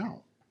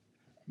 No,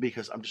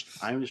 because I'm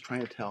just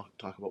trying to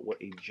talk about what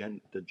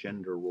the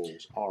gender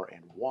roles are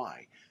and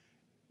why.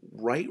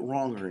 Right,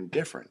 wrong, or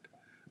indifferent.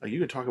 You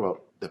can talk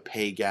about the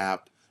pay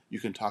gap. You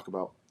can talk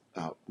about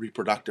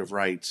reproductive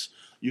rights.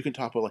 You can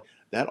talk about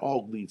that.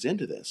 All leads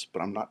into this,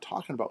 but I'm not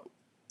talking about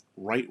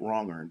right,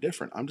 wrong, or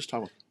indifferent. I'm just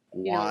talking about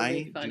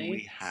why do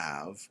we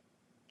have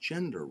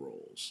gender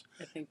roles?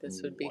 I think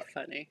this would be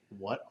funny.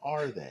 What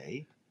are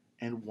they,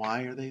 and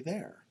why are they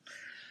there?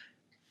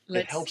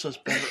 It helps us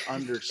better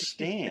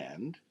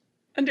understand.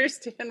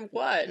 Understand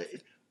what?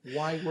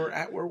 Why we're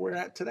at where we're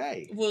at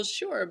today. Well,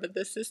 sure, but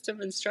the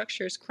system and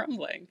structure is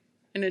crumbling,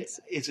 and it's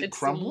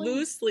crumbling?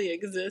 Loosely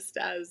exists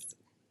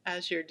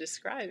as you're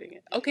describing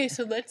it. Okay,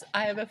 so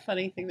I have a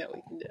funny thing that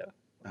we can do.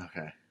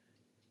 Okay.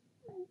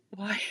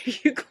 Why are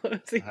you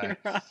closing your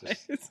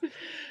eyes?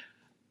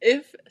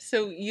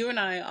 So you and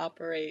I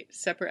operate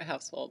separate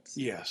households.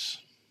 Yes.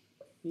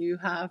 You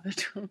have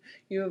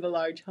a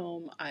large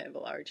home. I have a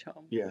large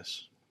home.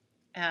 Yes.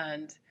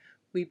 And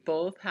we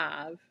both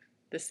have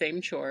the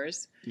same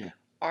chores. Yeah.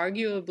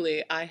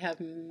 Arguably, I have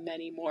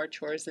many more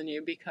chores than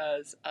you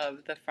because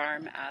of the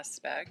farm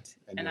aspect,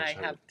 and I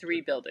have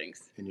 3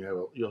 buildings. And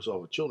you also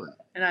have children.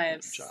 And I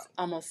have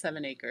almost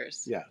 7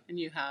 acres. Yeah. And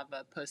you have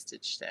a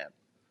postage stamp.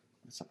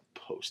 It's not a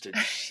postage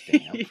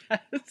stamp. Yes,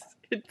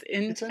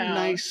 it's a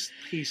nice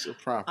piece of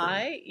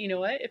property. You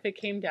know what? If it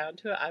came down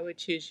to it, I would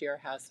choose your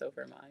house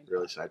over mine.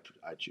 Really? So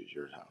I'd choose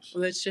your house.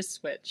 Well, let's just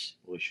switch.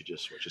 We should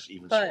just switch. Just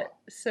even swap.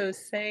 So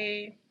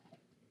say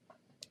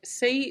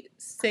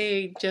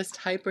just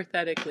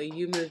hypothetically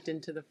you moved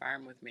into the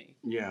farm with me.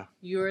 Yeah.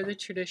 You're the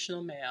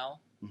traditional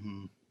male.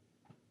 Mm-hmm.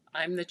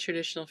 I'm the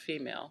traditional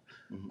female.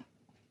 Mm-hmm.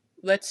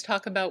 Let's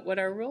talk about what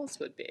our roles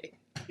would be.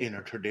 In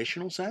a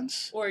traditional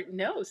sense? Or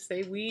no,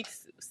 say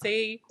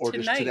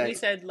tonight we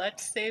said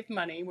let's save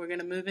money. We're going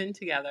to move in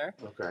together.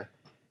 Okay.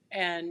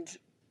 And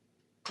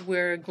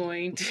we're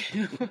going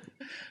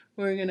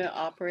to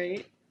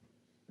operate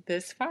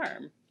this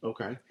farm.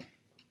 Okay.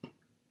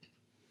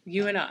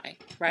 You and I,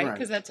 right?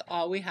 Because that's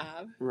all we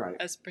have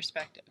as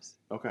perspectives.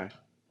 Okay.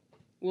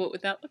 What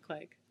would that look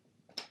like?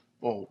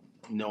 Well,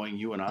 knowing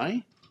you and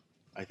I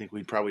think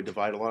we'd probably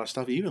divide a lot of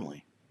stuff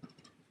evenly.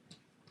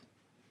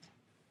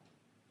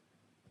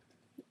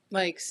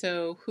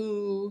 So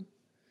who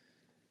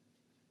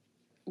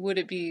would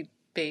it be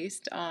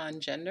based on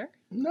gender?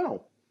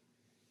 No.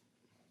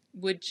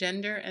 Would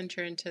gender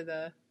enter into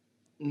the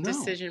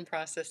decision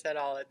process at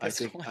all at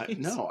this point?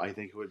 No, I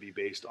think it would be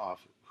based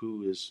off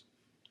who is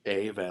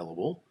A,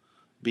 available,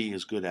 B,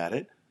 is good at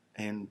it,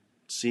 and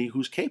C,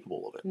 who's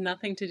capable of it.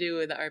 Nothing to do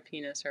with our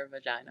penis or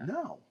vagina.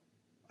 No,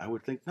 I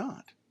would think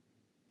not.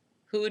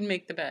 Who would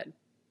make the bed?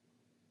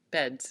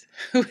 Beds.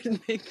 Who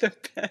would make the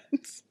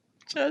beds?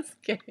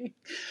 Just kidding.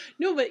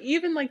 No, but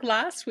even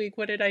last week,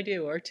 what did I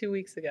do? Or 2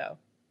 weeks ago?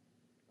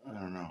 I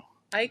don't know.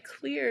 I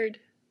cleared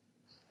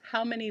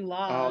how many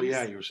logs? Oh,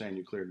 yeah, you were saying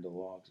you cleared the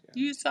logs. Yeah.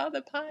 You saw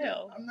the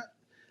pile. I'm not.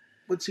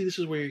 But see, this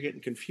is where you're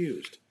getting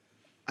confused.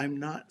 I'm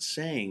not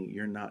saying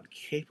you're not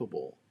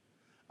capable.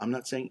 I'm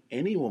not saying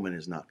any woman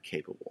is not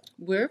capable.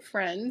 We're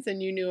friends,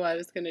 and you knew I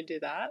was going to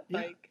do that.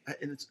 Yeah,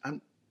 and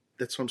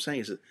that's what I'm saying.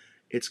 Is that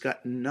it's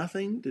got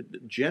nothing to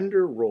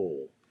gender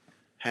role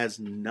has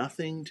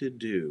nothing to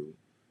do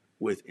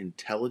with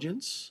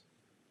intelligence,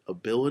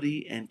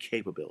 ability, and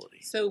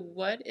capability.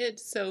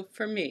 So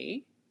for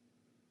me,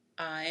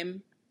 I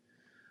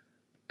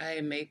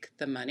make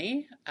the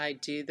money, I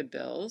do the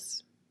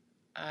bills,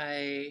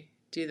 I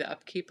do the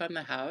upkeep on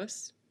the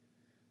house,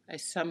 I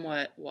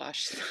somewhat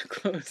wash the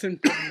clothes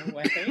and put them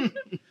away.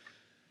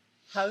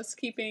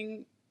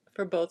 Housekeeping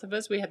for both of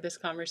us, we had this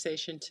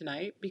conversation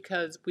tonight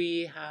because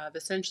we have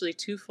essentially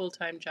 2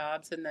 full-time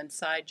jobs and then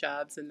side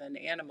jobs and then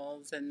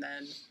animals and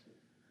then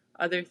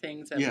other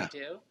things that we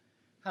do.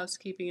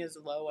 Housekeeping is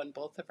low on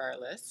both of our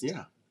lists.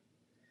 Yeah.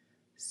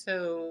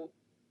 So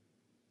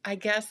I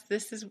guess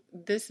this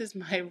is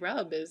my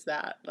rub, is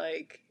that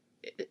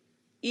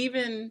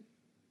even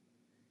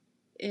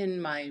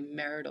in my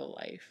marital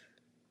life,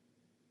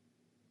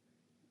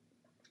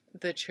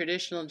 the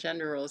traditional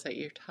gender roles that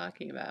you're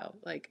talking about,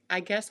 I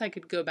guess I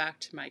could go back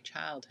to my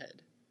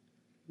childhood.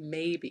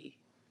 Maybe.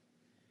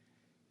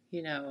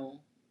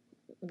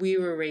 We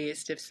were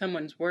raised, if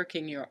someone's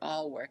working, you're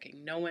all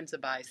working. No one's a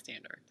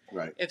bystander.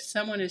 Right. If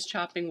someone is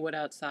chopping wood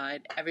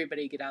outside,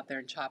 everybody get out there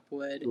and chop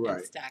wood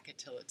and stack it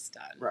till it's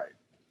done. Right.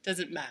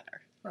 Doesn't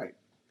matter. Right.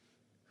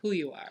 Who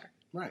you are.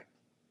 Right.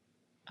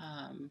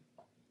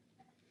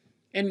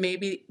 And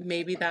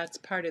maybe that's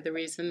part of the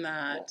reason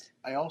that...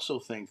 Well, I also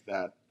think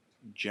that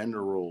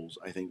gender roles,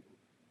 I think,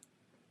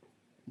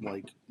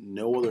 like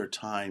no other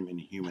time in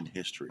human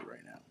history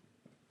right now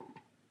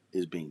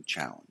is being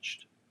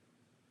challenged.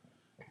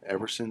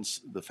 Ever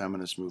since the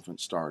feminist movement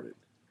started,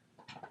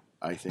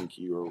 I think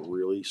you're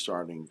really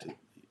starting to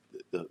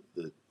the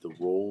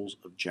roles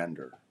of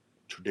gender,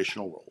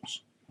 traditional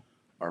roles,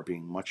 are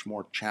being much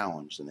more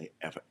challenged than they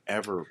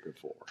ever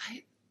before.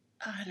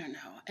 I don't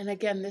know. And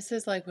again, this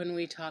is like when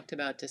we talked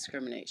about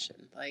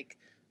discrimination, like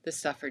the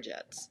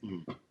suffragettes.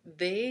 Mm-hmm.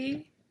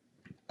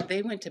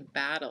 They went to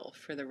battle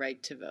for the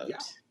right to vote. Yeah.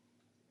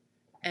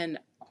 And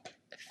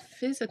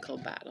physical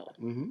battle.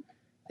 Mm-hmm.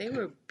 They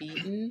were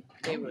beaten,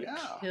 they were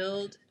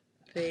killed,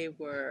 they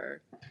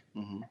were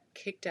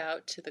kicked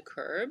out to the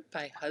curb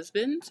by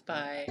husbands,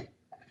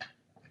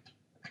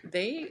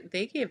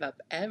 they gave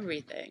up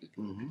everything.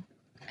 Mm-hmm.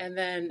 And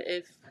then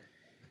if,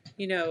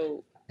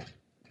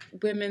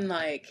 women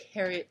like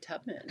Harriet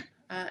Tubman,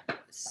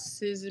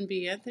 Susan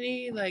B.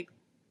 Anthony, like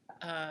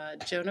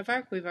Joan of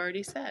Arc, we've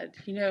already said,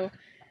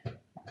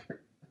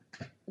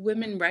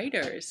 women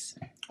writers.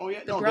 Oh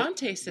yeah, the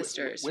Bronte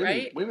sisters,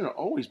 right? Women have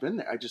always been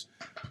there.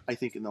 I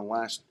think in the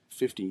last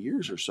 50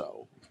 years or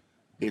so,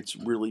 it's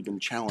really been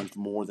challenged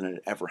more than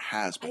it ever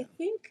has been. I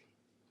think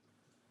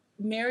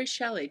Mary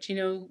Shelley. Do you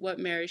know what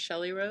Mary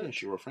Shelley wrote? Yeah,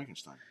 she wrote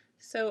Frankenstein.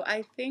 So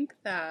I think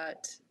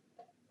that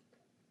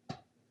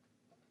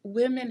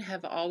women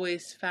have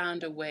always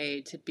found a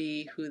way to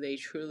be who they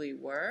truly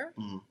were,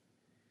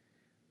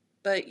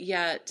 but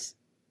yet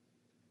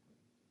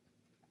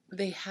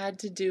they had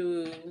to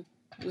do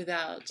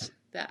without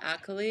the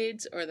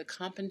accolades or the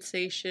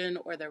compensation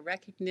or the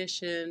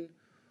recognition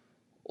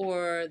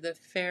or the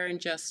fair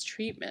and just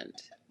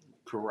treatment.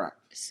 Correct.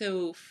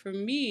 So for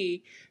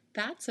me,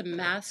 that's a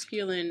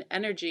masculine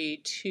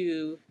energy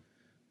to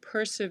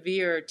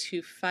persevere,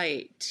 to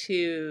fight,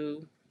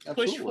 to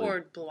push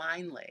forward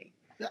blindly.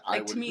 Yeah,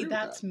 like to me,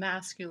 that's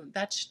masculine.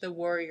 That's the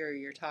warrior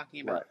you're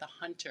talking about, the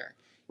hunter.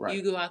 Right.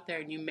 You go out there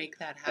and you make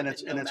that happen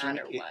no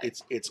matter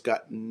what. It's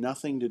got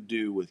nothing to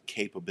do with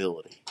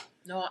capability.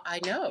 No, I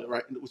know.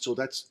 Right. So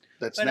that's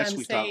next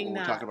week when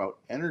we're talking about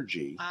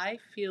energy. I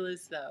feel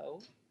as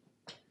though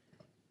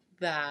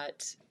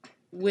that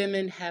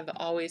women have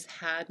always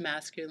had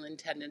masculine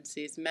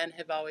tendencies. Men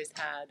have always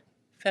had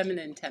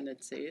feminine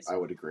tendencies. I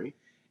would agree.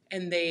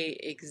 And they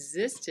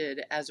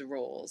existed as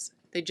roles.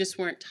 They just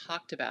weren't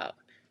talked about.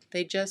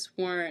 They just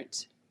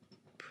weren't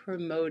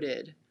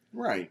promoted.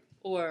 Right.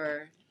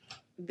 Or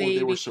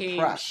they were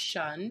suppressed.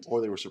 Shunned.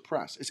 Or they were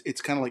suppressed.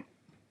 It's kind of like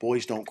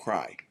boys don't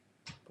cry.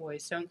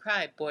 Boys don't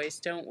cry. Boys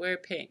don't wear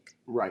pink.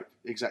 Right.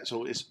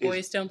 Exactly. So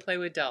boys don't play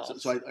with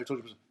dolls. So I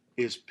told you,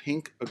 is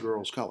pink a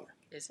girl's color?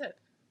 Is it?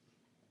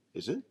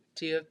 Is it?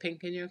 Do you have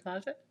pink in your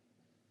closet?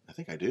 I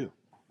think I do.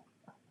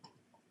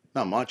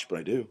 Not much, but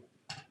I do.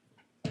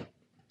 I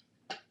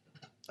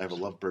have a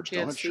Lovebirds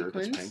donut shirt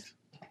that's pink.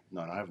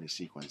 No, I don't have any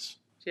sequins.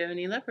 Do you have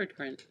any leopard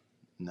print?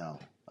 No,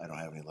 I don't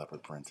have any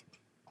leopard print.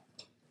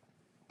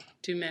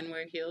 Do men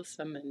wear heels?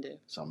 Some men do.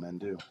 Some men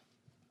do.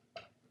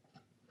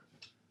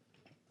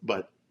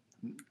 But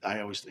I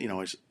always,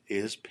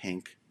 is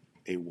pink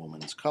a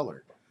woman's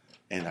color?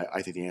 And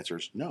I think the answer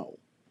is no.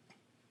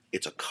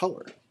 It's a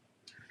color.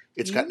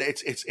 There's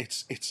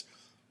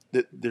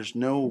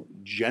no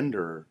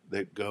gender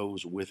that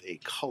goes with a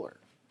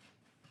color.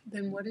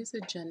 Then what is a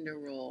gender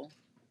role?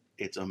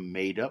 It's a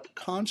made-up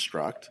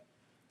construct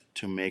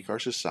to make our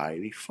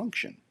society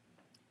function.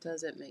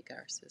 Does it make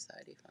our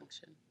society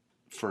function?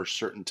 For a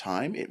certain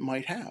time, it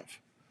might have.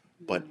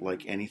 But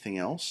like anything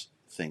else,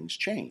 things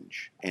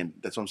change. And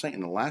that's what I'm saying.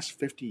 In the last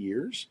 50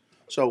 years,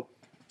 so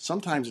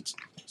sometimes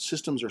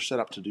systems are set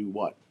up to do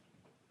what?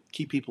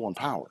 Keep people in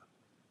power.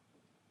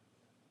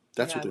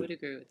 That's what I would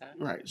agree with that.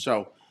 Right.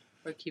 So,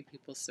 or keep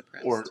people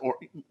suppressed. Or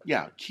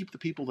keep the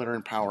people that are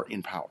in power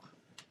in power.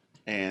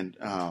 And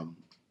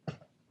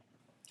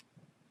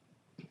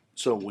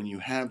so when you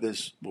have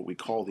this, what we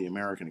call the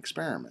American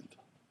experiment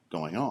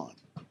going on,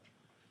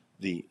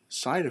 the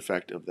side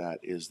effect of that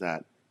is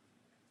that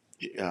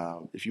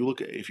if you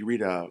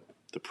read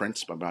The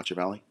Prince by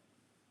Machiavelli,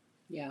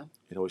 it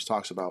always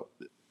talks about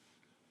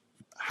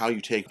how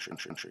you take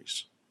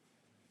countries,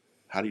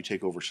 how do you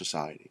take over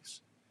societies,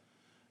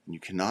 and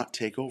you cannot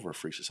take over a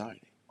free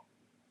society.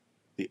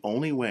 The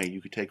only way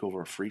you could take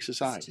over a free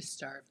society is to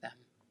starve them.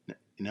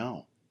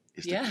 No,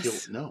 is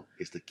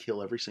to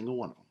kill every single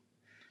one of them.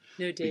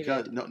 No,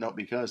 David.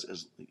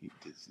 Because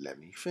let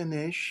me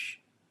finish.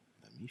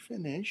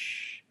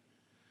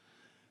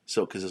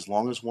 So, because as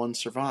long as one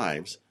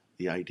survives,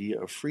 the idea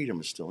of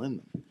freedom is still in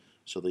them.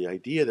 So the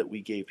idea that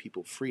we gave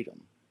people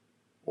freedom,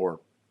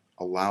 or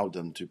allowed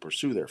them to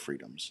pursue their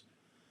freedoms,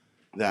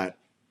 that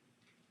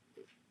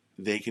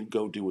they can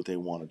go do what they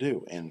want to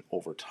do. And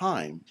over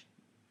time,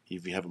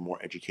 if you have a more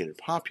educated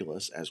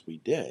populace, as we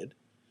did,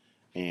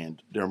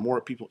 and there are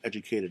more people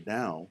educated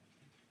now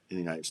in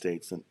the United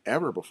States than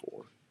ever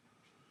before,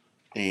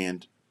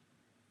 and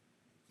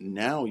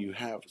now you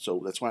have,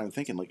 so that's why I'm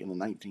thinking, like in the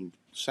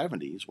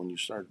 1970s, when you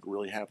started to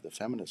really have the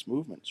feminist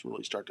movements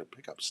really start to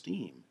pick up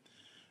steam,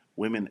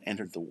 women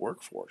entered the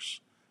workforce.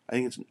 I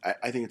think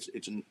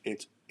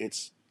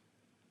it's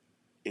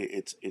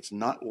it's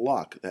not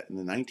luck that in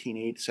the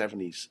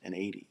 1970s and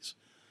 80s,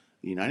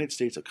 the United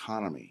States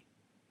economy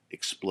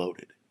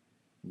exploded.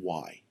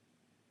 Why?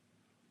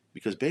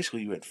 Because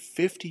basically you had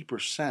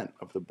 50%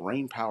 of the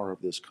brain power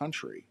of this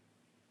country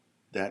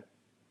that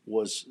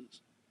was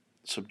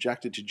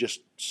subjected to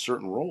just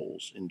certain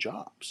roles in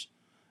jobs.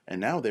 And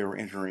now they were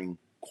entering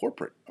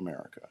corporate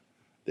America.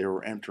 They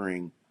were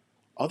entering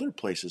other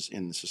places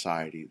in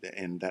society,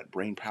 and that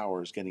brain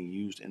power is getting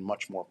used in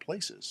much more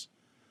places.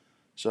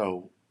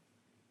 So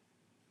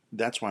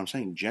that's why I'm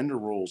saying gender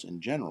roles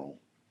in general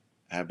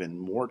have been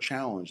more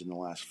challenged in the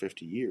last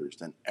 50 years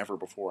than ever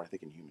before, I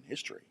think, in human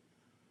history.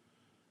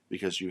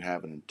 Because you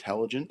have an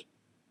intelligent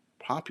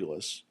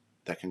populace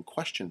that can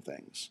question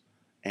things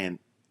and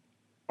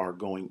are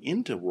going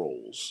into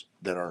roles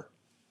that are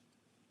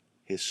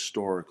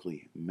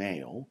historically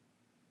male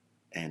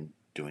and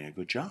doing a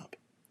good job.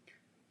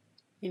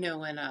 You know,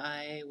 when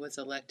I was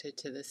elected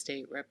to the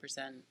state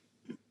representatives,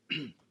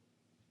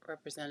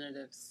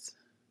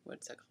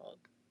 what's it called?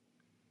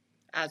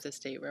 As a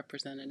state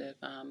representative,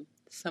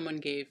 someone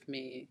gave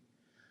me,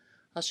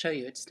 I'll show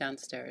you, it's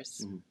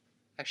downstairs. Mm-hmm.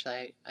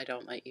 Actually, I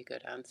don't let you go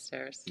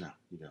downstairs. No,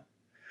 you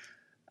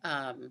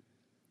don't.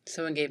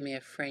 Someone gave me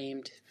a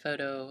framed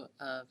photo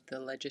of the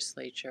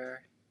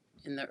legislature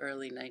in the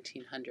early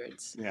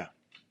 1900s. Yeah.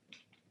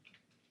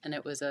 And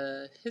it was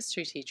a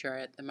history teacher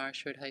at the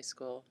Marshwood High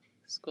School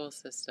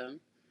system.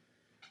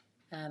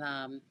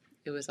 And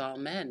it was all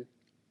men.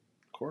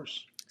 Of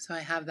course. So I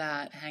have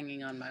that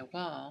hanging on my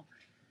wall.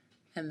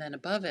 And then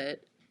above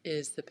it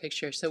is the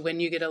picture. So when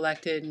you get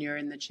elected and you're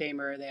in the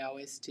chamber, they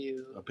always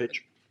do a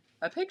picture.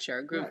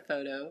 A group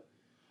photo.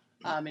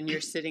 And you're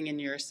sitting in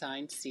your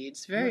assigned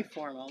seats. Very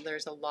formal.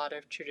 There's a lot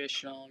of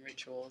traditional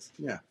rituals.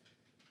 Yeah.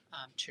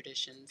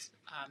 Traditions.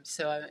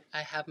 So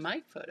I have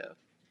my photo.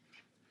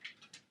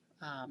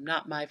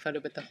 Not my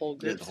photo, but the whole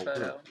group's photo.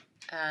 Group.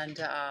 And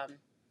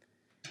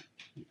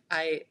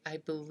I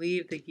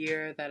believe the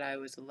year that I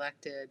was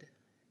elected,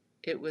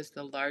 it was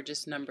the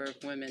largest number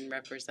of women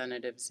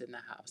representatives in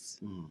the House.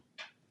 Mm.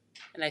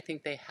 And I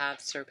think they have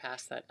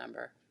surpassed that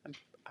number. I'm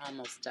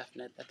almost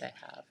definite that they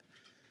have.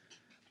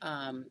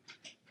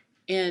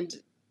 And,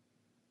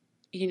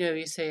 you know,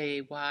 you say,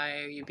 why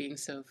are you being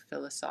so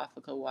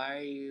philosophical? Why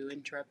are you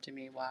interrupting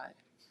me? Why?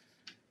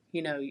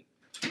 You know,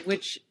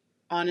 which,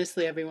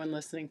 honestly, everyone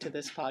listening to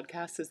this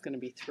podcast is going to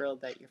be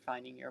thrilled that you're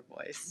finding your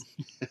voice.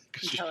 And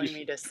telling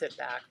me to sit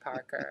back,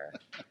 Parker.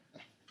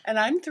 And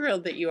I'm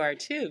thrilled that you are,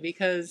 too,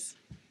 because,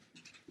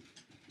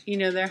 you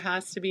know, there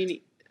has to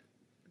be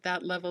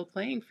that level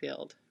playing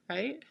field,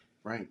 right?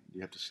 Right.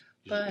 You have to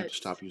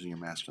stop using your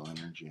masculine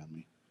energy on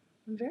me.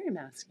 I'm very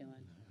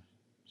masculine.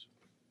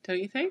 Don't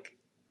you think?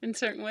 In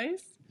certain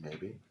ways?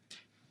 Maybe.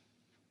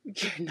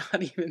 You're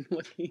not even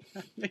looking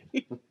at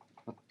me.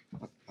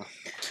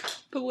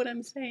 But what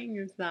I'm saying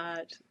is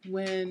that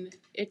when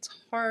it's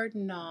hard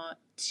not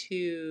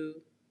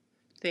to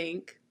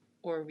think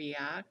or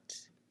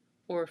react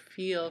or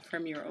feel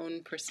from your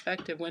own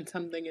perspective when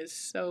something is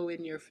so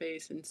in your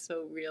face and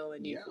so real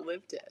and you've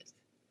lived it.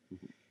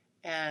 Mm-hmm.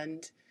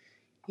 And,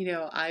 you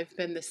know, I've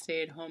been the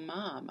stay-at-home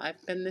mom.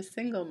 I've been the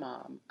single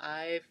mom.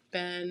 I've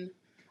been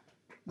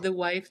the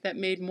wife that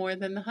made more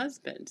than the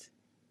husband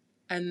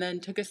and then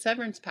took a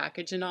severance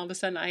package, and all of a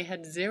sudden I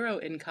had zero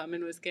income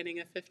and was getting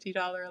a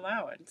 $50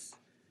 allowance.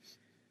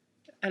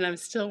 And I'm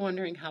still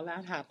wondering how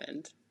that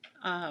happened.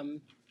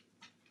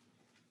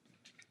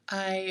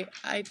 I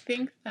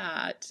think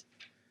that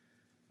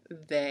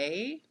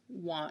they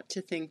want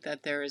to think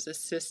that there is a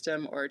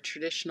system or a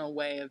traditional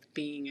way of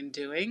being and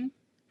doing,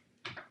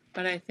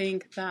 but I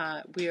think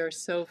that we are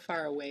so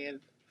far away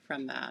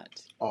from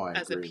that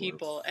as a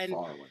people. And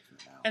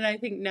I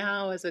think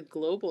now as a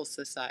global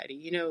society,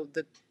 you know,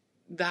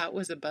 that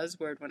was a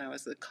buzzword when I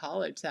was at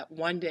college, that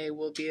one day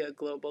we'll be a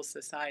global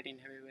society, and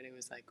everybody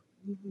was like,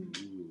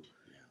 ooh.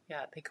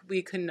 Yeah,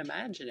 we couldn't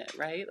imagine it,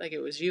 right? Like it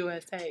was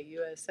USA.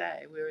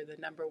 We were the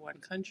number one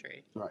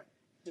country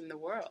in the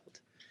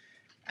world.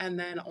 And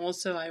then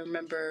also I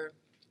remember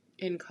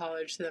in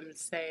college them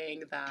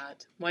saying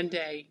that one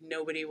day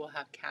nobody will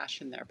have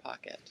cash in their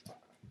pocket.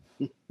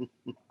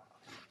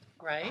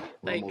 Right?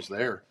 We're almost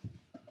there.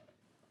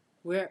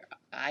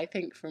 I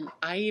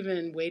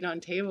even wait on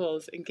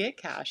tables and get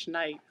cash, and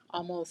I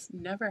almost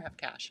never have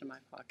cash in my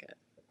pocket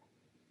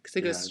because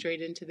it goes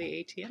straight into the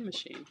ATM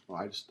machine.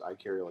 Well, I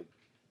carry like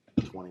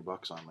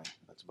 $20 on me.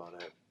 That's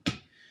about it.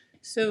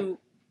 So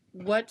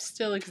what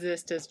still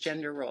exists as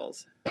gender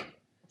roles?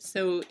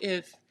 So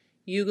if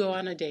you go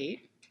on a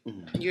date,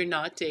 you're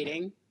not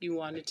dating, you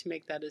wanted to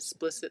make that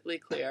explicitly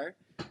clear.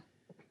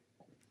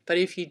 But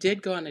if you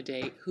did go on a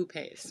date, who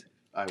pays?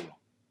 I will.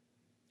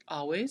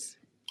 Always?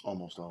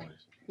 Almost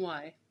always.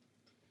 Why?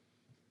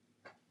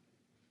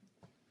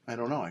 I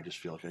don't know. I just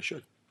feel like I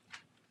should.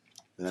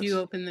 Do you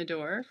open the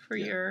door for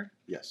your...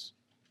 Yes.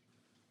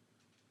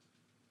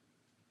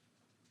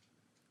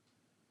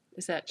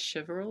 Is that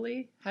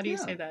chivalry? How do you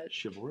say that?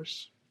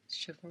 Chivalrous.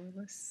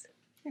 Chivalrous?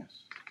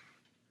 Yes.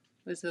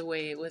 Was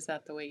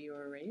that the way you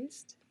were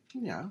raised?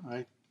 Yeah,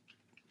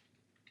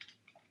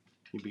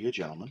 He'd be a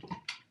gentleman.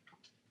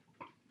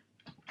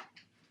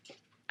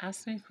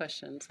 Ask me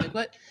questions. Like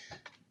what?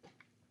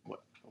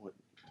 What?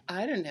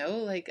 I don't know.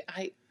 Like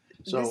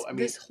So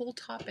this whole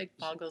topic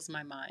boggles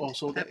my mind. Well,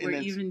 so that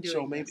we're even doing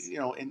so maybe this.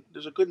 And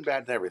there's a good and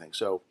bad to everything.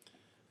 So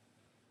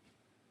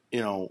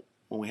when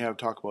we have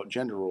talk about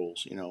gender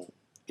roles,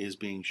 is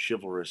being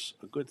chivalrous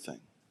a good thing?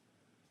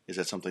 Is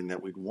that something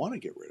that we'd want to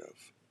get rid of?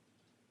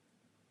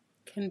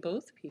 Can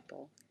both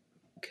people?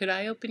 Could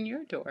I open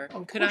your door?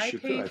 Could I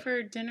pay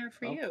for dinner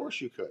for you? Of course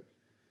you could.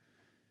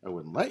 I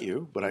wouldn't let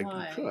you, but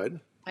I could.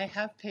 I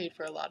have paid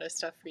for a lot of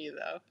stuff for you,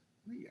 though.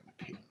 You haven't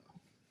paid.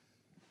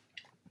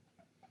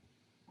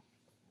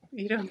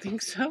 You don't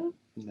think so?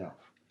 No.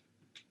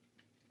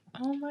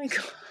 Oh my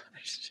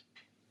gosh.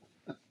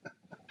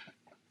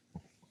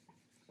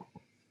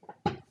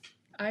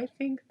 I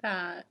think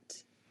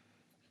that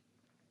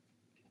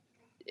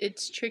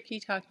it's tricky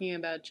talking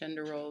about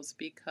gender roles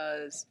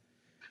because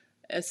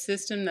a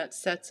system that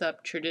sets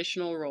up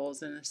traditional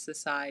roles in a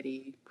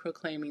society,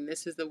 proclaiming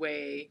this is the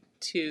way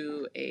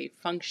to a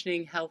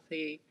functioning,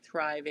 healthy,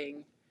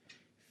 thriving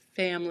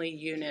family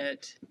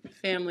unit,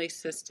 family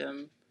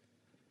system,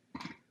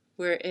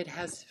 where it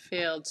has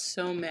failed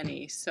so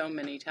many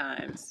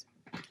times,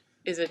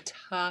 is a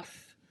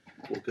tough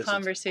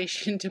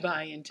conversation to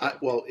buy into.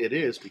 Well, it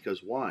is,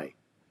 because why?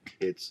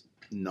 It's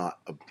not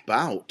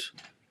about,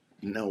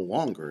 no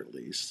longer at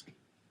least,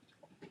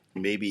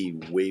 maybe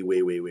way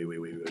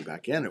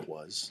back then it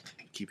was,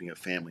 keeping a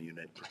family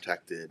unit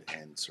protected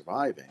and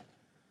surviving.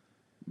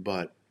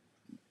 But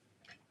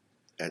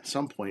at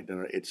some point,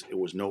 it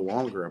was no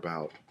longer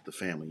about the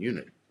family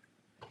unit.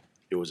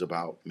 It was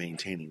about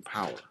maintaining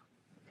power.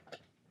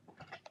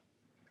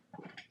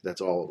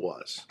 That's all it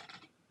was.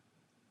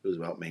 It was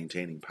about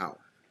maintaining power.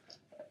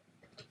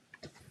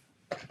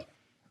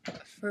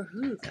 For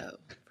who, though?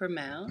 For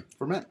men?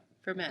 For men.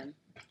 For men.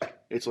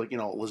 It's like,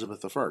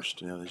 Elizabeth I.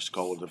 They just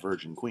call her the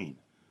Virgin Queen.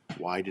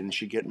 Why didn't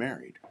she get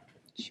married?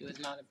 She was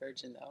not a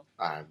virgin, though.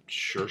 I'm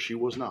sure she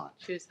was not.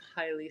 She was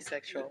highly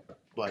sexual.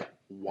 But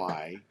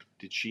why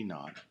did she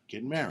not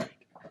get married?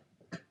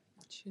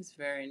 She was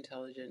very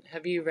intelligent.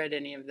 Have you read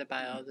any of the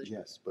biology?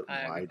 Yes, but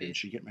why didn't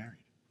she get married?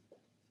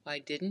 Why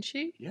didn't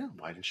she? Yeah,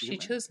 why didn't she get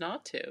married? She chose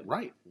not to.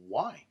 Right.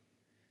 Why?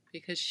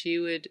 Because she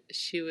would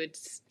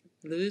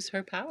lose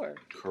her power.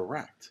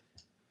 Correct.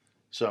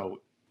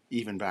 So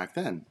even back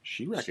then,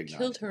 she recognized. She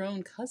killed her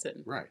own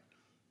cousin. Right.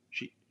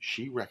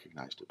 She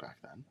recognized it back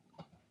then.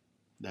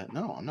 That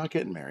no, I'm not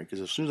getting married, because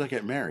as soon as I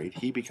get married,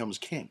 he becomes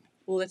king.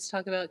 Well, let's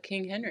talk about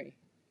King Henry.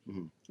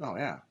 Mm-hmm. Oh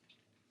yeah.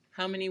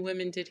 How many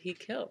women did he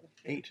kill?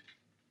 8.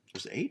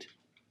 Was it 8?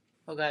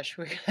 Oh gosh,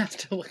 we're gonna have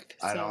to look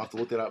this up. I don't have to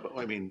look it up,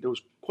 but there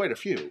was quite a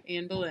few.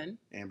 Anne Boleyn.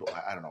 I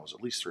don't know. It was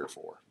at least 3 or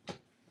 4.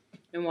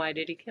 And why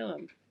did he kill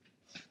him?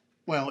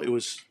 Well, it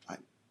was.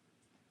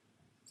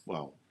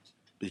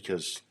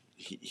 Because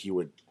he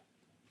would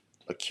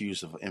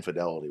accuse of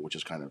infidelity, which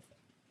is kind of.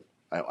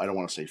 I don't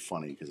want to say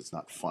funny, because it's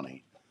not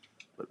funny,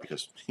 but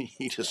because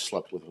he just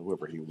slept with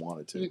whoever he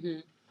wanted to. Mm-hmm.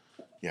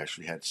 He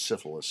actually had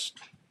syphilis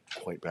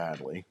quite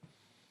badly.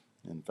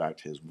 In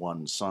fact, his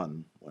one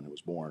son, when he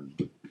was born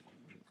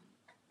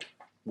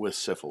with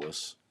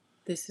syphilis.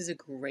 This is a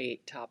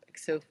great topic.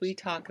 So if we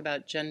talk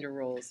about gender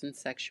roles and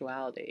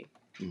sexuality,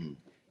 mm-hmm.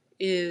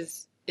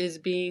 is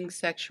being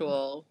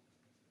sexual,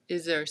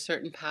 is there a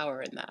certain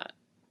power in that?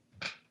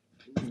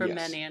 For yes.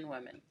 men and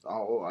women?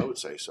 Oh, I would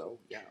say so,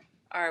 yeah.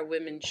 Are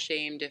women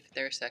shamed if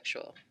they're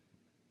sexual?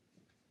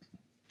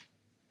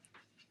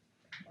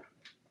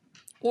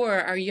 Or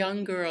are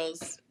young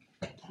girls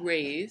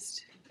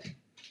raised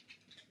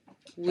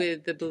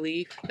with the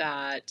belief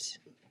that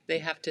they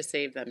have to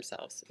save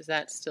themselves? Is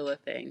that still a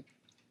thing?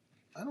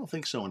 I don't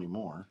think so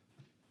anymore.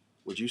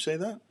 Would you say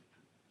that?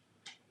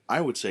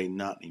 I would say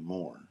not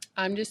anymore.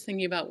 I'm just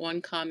thinking about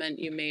one comment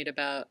you made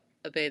about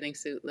a bathing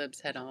suit Libs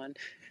had on.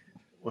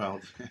 Well...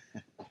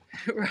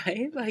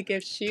 Right? Like,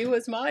 if she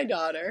was my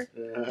daughter.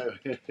 Yeah,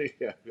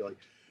 I feel like...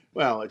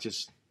 Well, it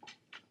just...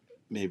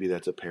 Maybe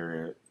that's a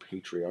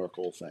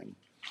patriarchal thing.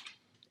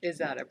 Is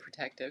that a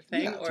protective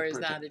thing, yeah, or is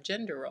that a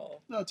gender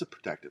role? No, it's a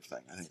protective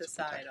thing. I think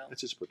societal. It's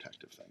just a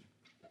protective thing.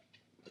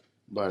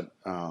 But...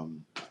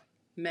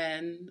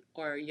 men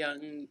or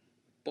young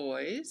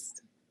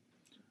boys?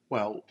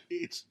 Well,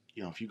 it's...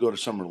 if you go to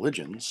some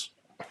religions,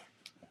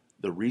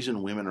 the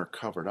reason women are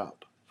covered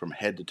up from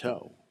head to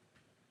toe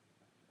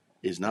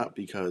is not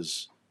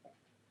because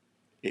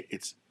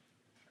it's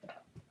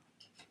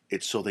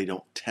so they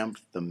don't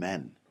tempt the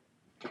men.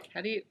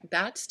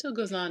 That still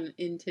goes on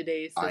in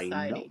today's society.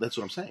 I know, that's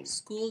what I'm saying.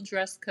 School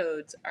dress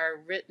codes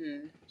are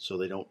written so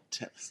they don't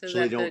so they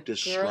that don't the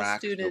distract girl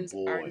students the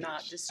boys. are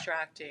not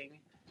distracting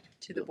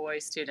to the boy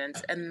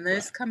students. And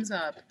this comes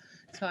up.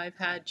 So I've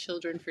had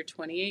children for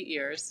 28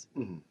 years.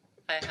 Mm-hmm.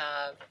 I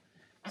have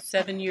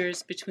 7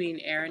 years between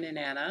Aaron and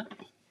Anna,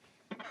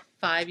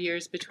 5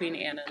 years between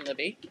Anna and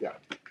Libby. Yeah.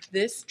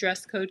 This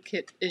dress code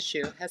kit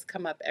issue has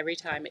come up every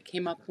time. It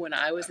came up when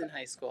I was in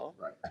high school.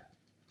 Right.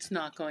 It's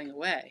not going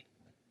away.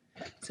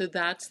 So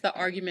that's the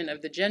argument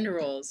of the gender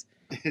roles.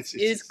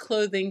 Is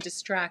clothing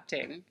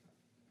distracting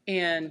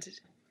and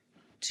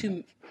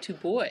to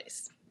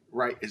boys.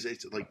 Right.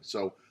 It's like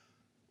so.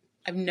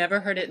 I've never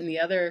heard it in the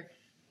other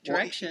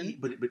direction.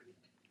 But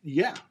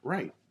yeah,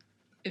 right.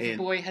 If a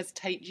boy has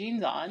tight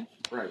jeans on,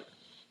 right.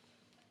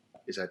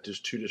 Is that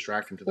just too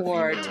distracting to the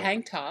or female?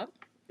 tank top?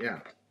 Yeah.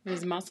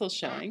 His muscles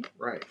showing.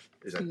 Right.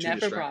 Is that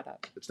never brought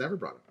up? It's never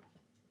brought up.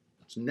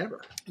 It's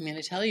never. I'm going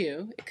to tell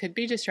you, it could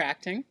be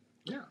distracting.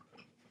 Yeah.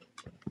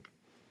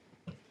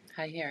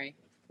 Hi, Harry.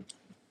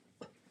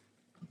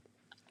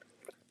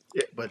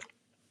 Yeah, but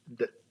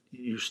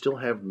you still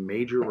have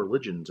major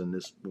religions in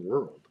this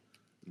world.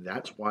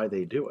 That's why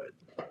they do it.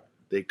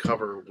 They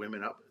cover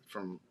women up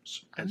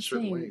in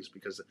certain ways,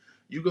 because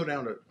you go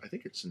down to, I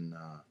think it's in,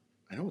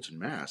 I know it's in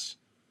Mass.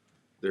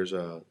 There's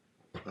a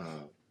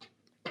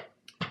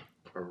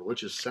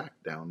religious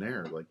sect down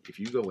there. Like, if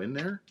you go in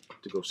there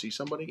to go see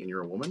somebody and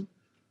you're a woman,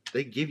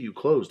 they give you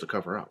clothes to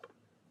cover up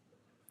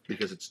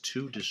because it's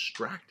too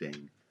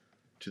distracting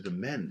to the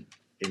men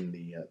in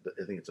the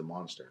I think it's a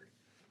monastery.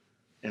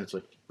 And it's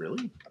like,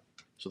 really?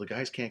 So the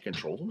guys can't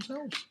control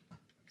themselves?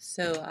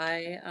 So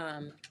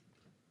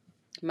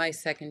my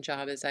second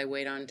job is I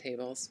wait on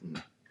tables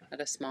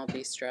at a small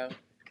bistro.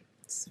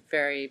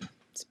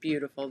 It's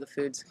beautiful. The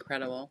food's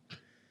incredible.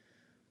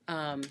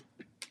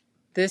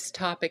 This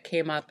topic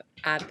came up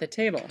at the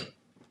table.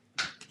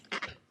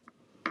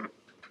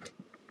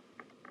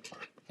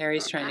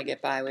 Harry's trying to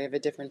get by. We have a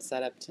different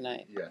setup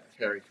tonight. Yeah,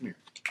 Harry, come here.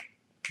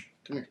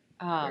 Come here.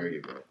 There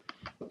you go.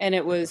 And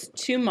it was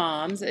 2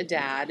 moms, a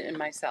dad, and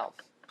myself.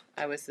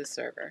 I was the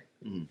server.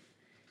 Mm-hmm.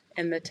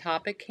 And the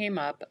topic came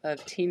up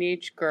of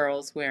teenage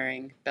girls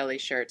wearing belly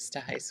shirts to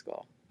high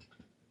school.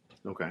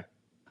 Okay.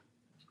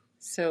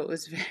 So it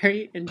was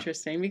very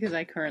interesting because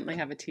I currently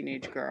have a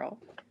teenage girl.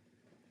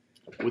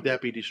 Would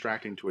that be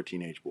distracting to a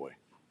teenage boy?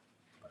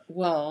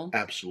 Well,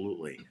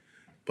 absolutely.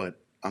 But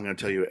I'm going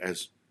to tell you,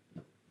 as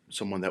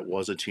someone that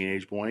was a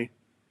teenage boy,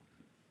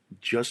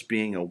 just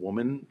being a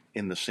woman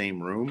in the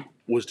same room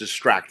was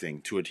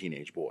distracting to a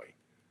teenage boy.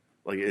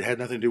 Like, it had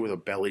nothing to do with a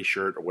belly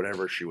shirt or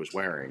whatever she was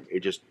wearing.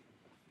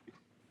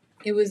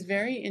 It was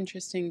very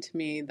interesting to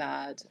me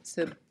that,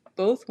 so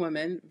both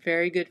women,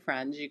 very good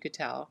friends, you could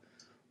tell.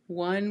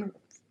 One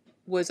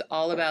was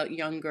all about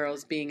young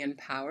girls being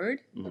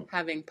empowered,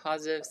 having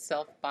positive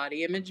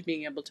self-body image,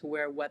 being able to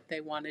wear what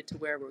they wanted to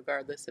wear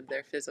regardless of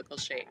their physical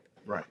shape.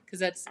 Right. Because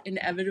that's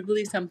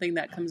inevitably something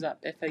that comes up.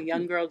 If a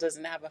young girl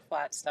doesn't have a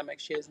flat stomach,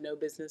 she has no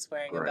business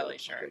wearing a belly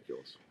shirt.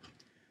 Ridiculous.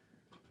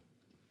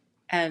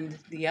 And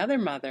the other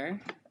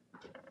mother,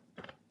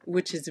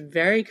 which is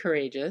very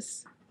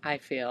courageous, I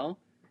feel,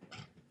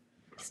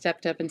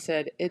 stepped up and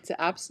said, it's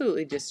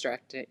absolutely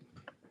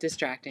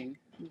distracting,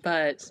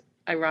 but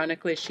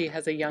ironically, she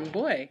has a young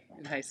boy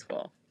in high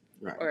school.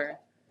 Right.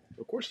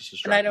 Of course it's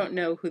distracting. And I don't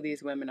know who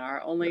these women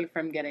are, only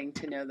from getting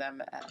to know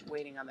them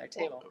waiting on their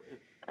table.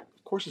 Well,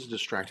 of course it's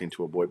distracting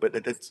to a boy, but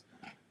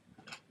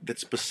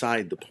that's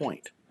beside the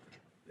point.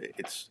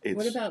 It's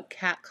What about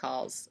cat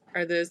calls?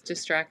 Are those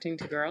distracting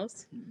to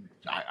girls?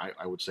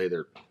 I would say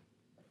they're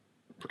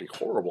pretty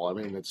horrible. I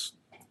mean, it's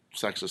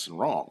sexist and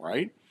wrong,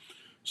 right?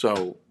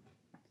 So...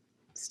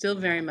 Still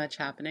very much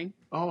happening.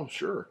 Oh,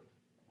 sure.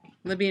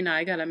 Libby and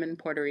I got them in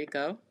Puerto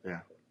Rico. Yeah.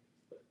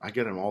 I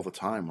get them all the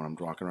time when I'm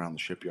walking around the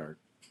shipyard.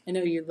 I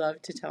know you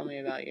love to tell me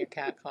about your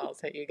cat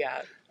calls that you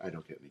got. I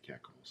don't get any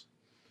cat calls.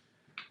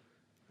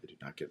 I do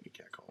not get any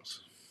cat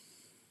calls.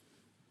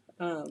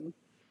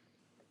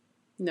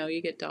 No,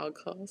 you get dog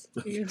calls.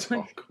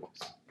 Dog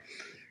calls.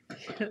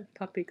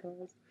 Puppy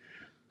calls.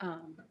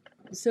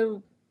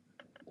 So,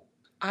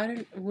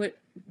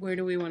 where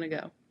do we want to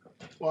go?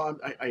 Well,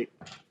 I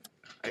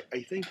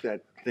think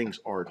that things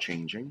are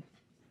changing.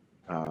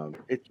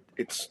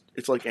 It's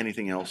like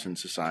anything else in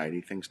society.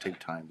 Things take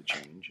time to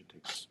change.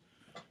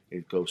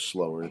 It goes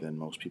slower than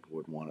most people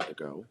would want it to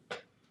go.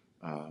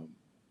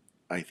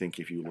 I think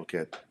if you look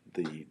at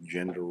the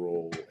gender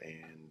role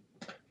and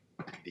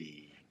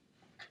the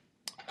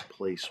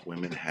place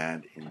women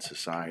had in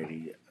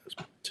society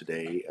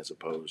today as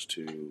opposed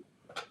to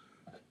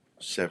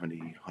 70,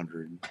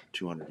 100,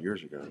 200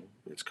 years ago,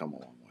 it's come a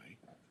long way.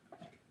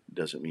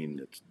 Doesn't mean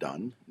it's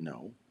done.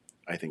 No.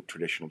 I think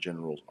traditional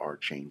gender roles are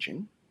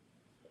changing,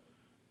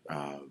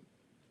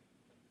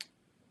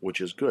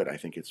 which is good. I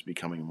think it's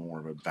becoming more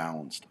of a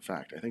balanced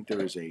effect. I think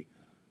there is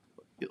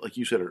like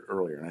you said it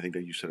earlier, and I think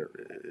that you said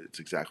it's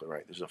exactly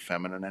right. There's a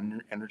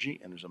feminine energy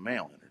and there's a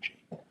male energy.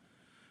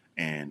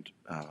 And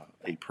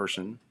a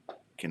person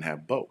can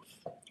have both.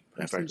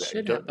 In fact,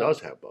 it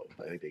does have both.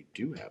 I think they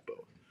do have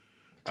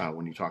both.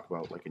 When you talk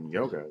about, like in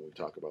yoga, we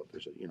talk about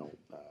there's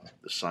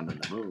the sun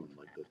and the moon.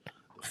 Like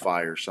the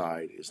fire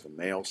side is the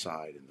male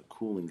side, and the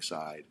cooling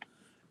side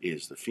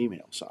is the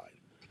female side,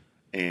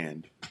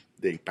 and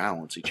they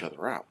balance each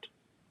other out.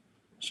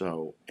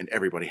 So, and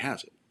everybody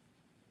has it.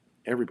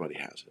 Everybody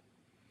has it.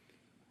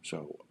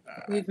 So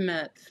we've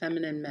met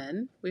feminine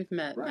men. We've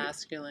met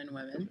masculine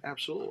women.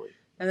 Absolutely.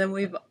 And then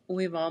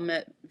we've all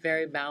met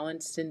very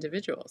balanced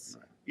individuals.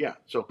 Right. Yeah.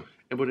 So,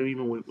 but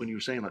even when you're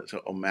saying that,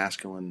 so a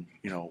masculine,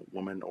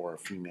 woman or a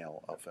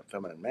female, a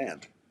feminine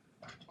man,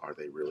 Are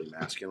they really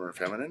masculine or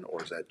feminine,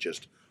 or is that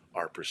just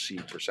our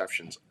perceived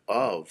perceptions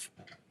of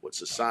what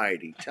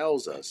society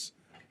tells us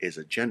is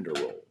a gender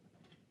role?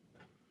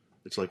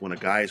 It's like when a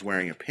guy is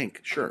wearing a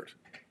pink shirt.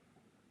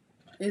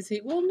 Is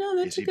he? Well, no,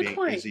 that's a good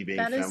point. Is he being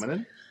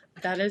feminine?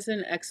 That is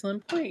an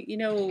excellent point. You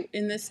know,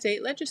 in the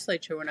state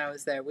legislature when I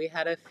was there, we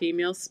had a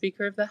female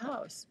Speaker of the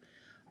House.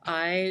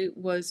 I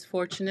was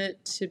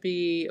fortunate to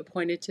be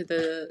appointed to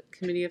the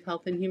Committee of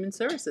Health and Human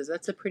Services.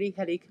 That's a pretty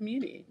heady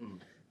committee.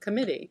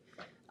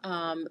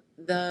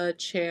 The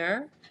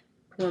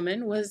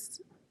chairwoman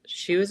was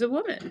a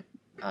woman,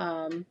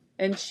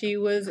 and she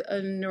was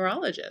a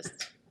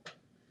neurologist.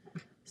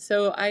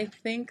 So I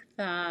think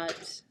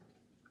that,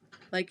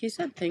 like you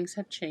said, things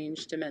have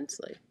changed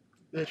immensely.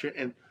 That's right.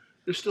 And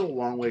there's still a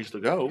long ways to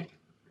go,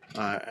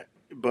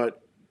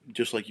 but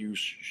just like you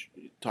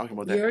talking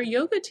about that. You're a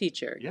yoga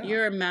teacher. Yeah.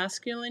 You're a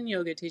masculine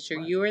yoga teacher.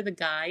 Right. You are the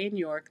guy in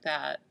York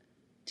that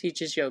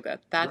teaches yoga.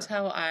 That's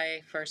how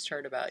I first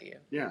heard about you.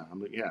 Yeah,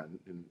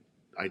 and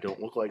I don't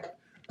look like,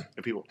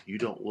 and people, you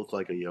don't look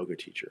like a yoga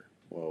teacher.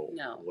 Well,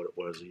 no.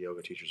 What is a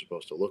yoga teacher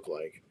supposed to look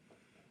like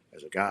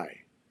as a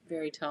guy?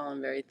 Very tall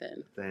and very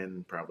thin.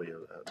 Thin, probably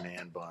a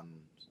man bun,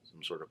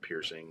 some sort of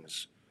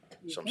piercings,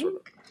 Sort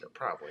of,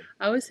 probably.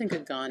 I always think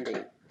of Gandhi.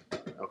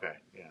 Okay,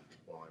 yeah.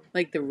 Well,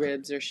 like the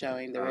ribs are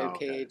showing, the rib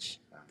cage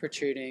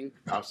protruding.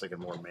 I was thinking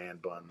more man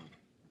bun,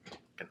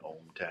 an Om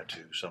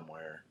tattoo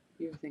somewhere.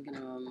 You were thinking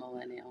of a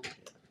millennial.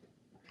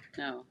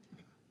 No.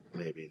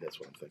 Maybe that's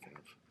what I'm thinking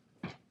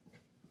of.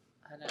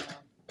 I don't know.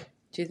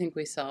 Do you think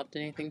we solved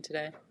anything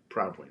today?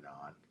 Probably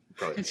not.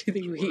 Do you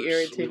think we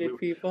irritated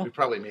people? We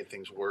probably made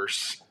things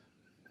worse.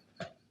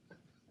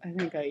 I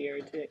think I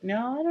irritated.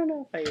 No, I don't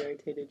know if I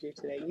irritated you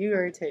today. You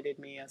irritated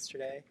me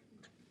yesterday.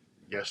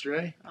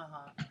 Yesterday?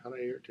 Uh-huh. How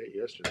did I irritate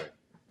you yesterday?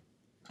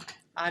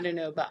 I don't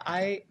know, but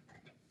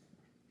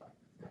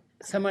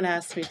someone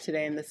asked me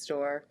today in the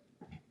store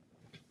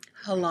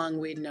how long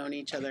we'd known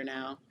each other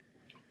now.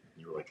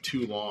 You were like,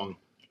 too long.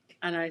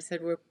 And I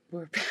said, we're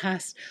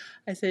past.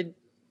 I said,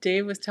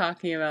 Dave was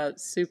talking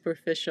about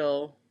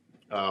superficial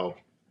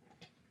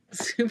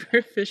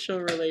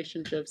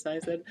relationships. And I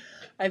said,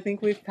 I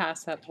think we've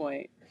passed that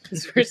point.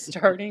 Because we're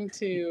starting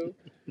to,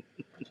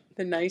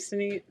 the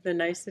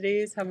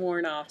niceties have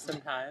worn off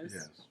sometimes.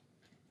 Yes.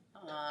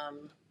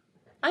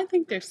 I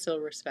think there's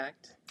still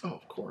respect. Oh,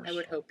 of course. I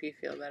would hope you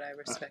feel that I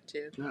respect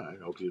you. Yeah, I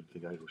hope you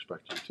think I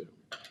respect you too.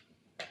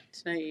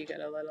 Tonight you got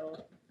a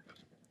little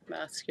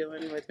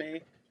masculine with me.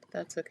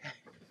 That's okay.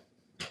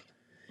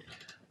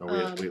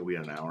 Are we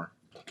at an hour?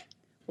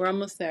 We're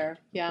almost there.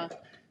 Yeah.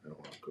 I don't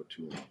want to go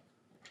too long.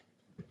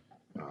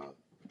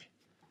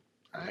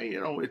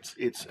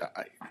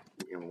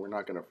 We're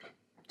not going to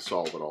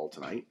solve it all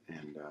tonight,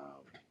 and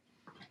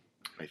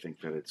I think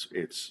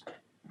that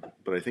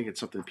but I think it's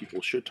something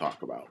people should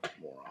talk about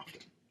more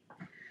often.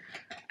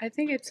 I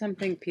think it's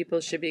something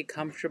people should be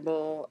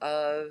comfortable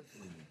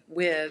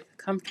with,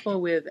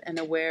 and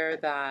aware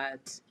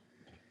that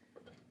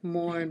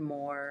more and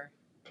more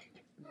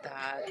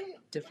that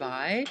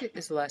divide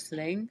is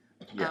lessening.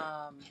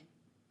 Yeah.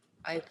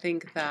 I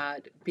think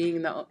that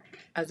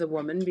as a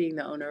woman, being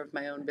the owner of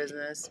my own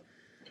business,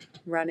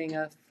 running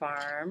a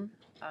farm,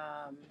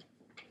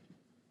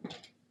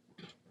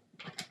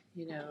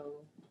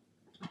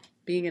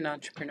 being an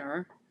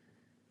entrepreneur,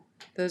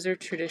 those are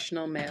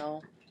traditional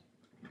male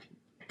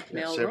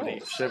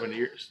roles. 70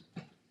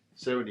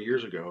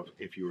 years ago,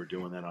 if you were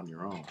doing that on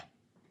your own.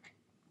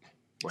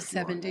 Like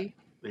 70?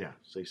 Yeah,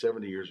 say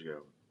 70 years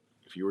ago,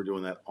 if you were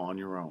doing that on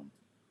your own,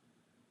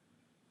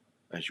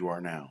 as you are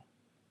now,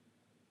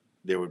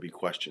 there would be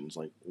questions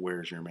like,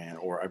 where's your man?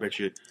 Or I bet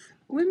you...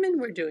 Women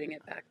were doing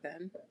it back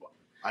then.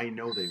 I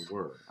know they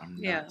were. I'm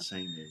not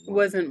saying they weren't. It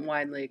wasn't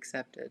widely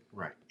accepted.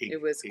 Right.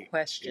 It was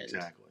questioned.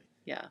 Exactly.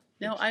 Yeah.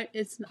 No, I'm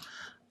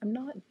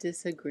not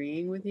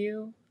disagreeing with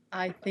you.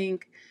 I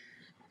think,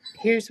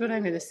 here's what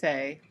I'm going to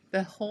say.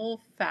 The whole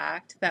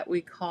fact that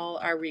we call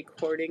our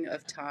recording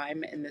of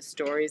time and the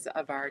stories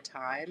of our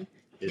time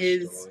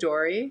his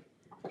story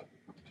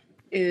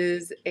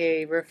is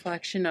a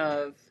reflection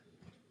of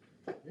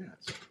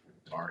it's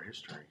our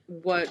history.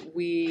 What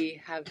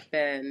we have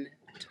been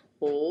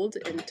told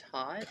and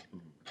taught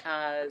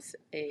as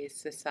a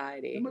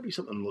society. There might be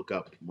something to look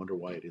up and wonder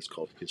why it is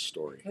called his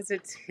story. Because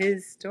it's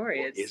his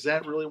story. Is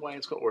that really why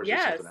it's called, or is it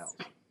something else?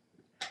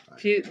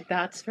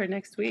 That's for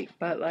next week,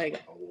 but I need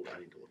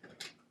to look at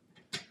it.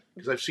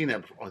 Because I've seen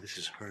that before. Oh, this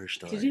is her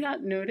story. Did you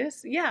not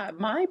notice? Yeah,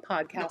 my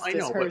podcast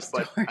is her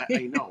story.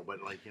 I know, but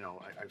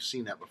I've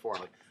seen that before.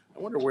 Like, I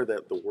wonder where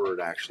the word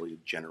actually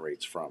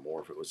generates from,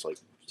 or if it was like...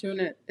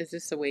 Is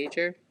this a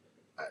wager?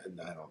 I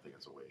don't think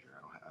it's a wager.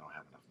 I don't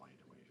have enough money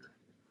to wager.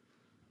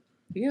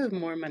 You have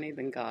more money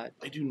than God.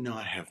 I do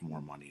not have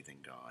more money than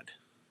God.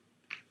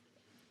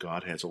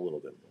 God has a little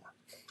bit more.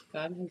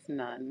 God has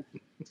none.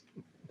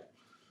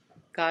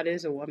 God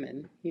is a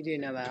woman. You do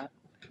know that.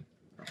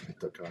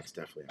 God's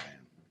definitely a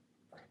man.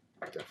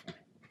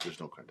 Definitely. There's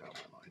no doubt in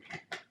my mind.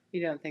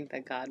 You don't think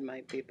that God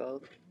might be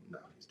both? No,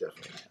 he's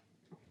definitely a man.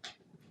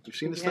 You've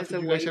seen the He stuff has that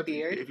a you guys white have.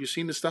 beard. Have you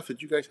seen the stuff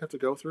that you guys have to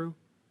go through?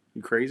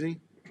 You crazy?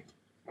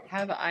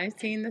 Have I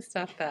seen the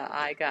stuff that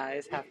I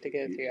guys have to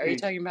go through? Are you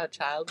talking about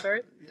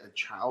childbirth? Yeah,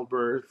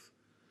 childbirth,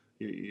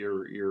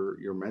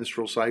 your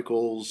menstrual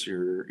cycles,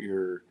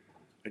 your.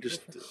 I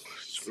just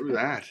screw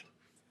that.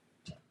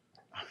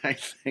 I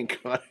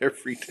thank God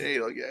every day.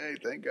 Like, hey,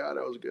 thank God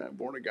I was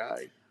born a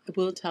guy. I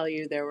will tell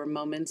you, there were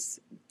moments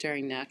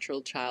during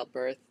natural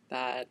childbirth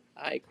that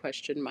I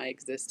questioned my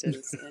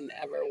existence and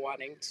ever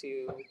wanting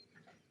to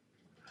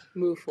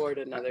move forward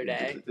another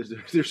day.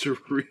 There's a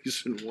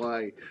reason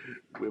why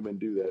women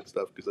do that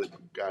stuff, because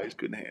guys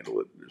couldn't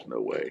handle it. There's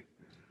no way.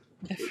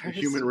 The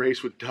human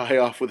race would die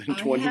off within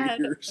 20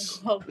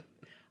 years. Well,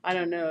 I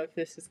don't know if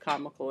this is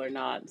comical or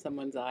not. In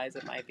someone's eyes,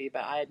 it might be,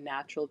 but I had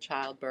natural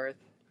childbirth,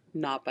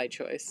 not by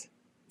choice.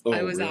 Oh,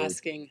 I was really?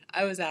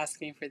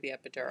 asking for the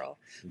epidural,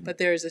 but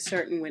there's a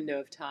certain window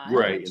of time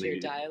right, once you're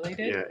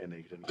dilated. Yeah, and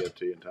they didn't get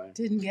to you in time.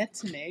 Didn't get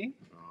to me.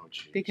 Oh,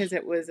 geez. Because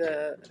it was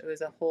a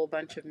whole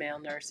bunch of male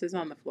nurses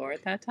on the floor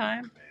at that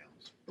time,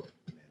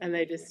 and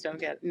they just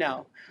don't get.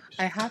 No,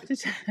 I have to.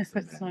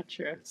 That's not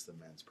true. It's the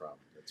men's problem.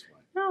 That's why.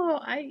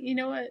 No, you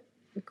know what?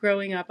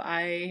 Growing up,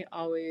 I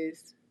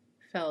always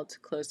felt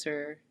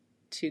closer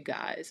to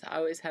guys. I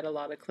always had a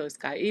lot of close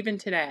guys. Even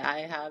today, I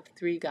have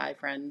 3 guy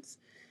friends,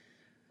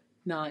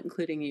 not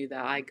including you,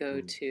 that I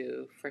go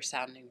to for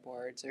sounding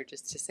boards or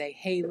just to say,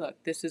 hey, look,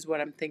 this is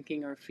what I'm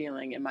thinking or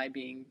feeling. Am I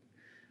being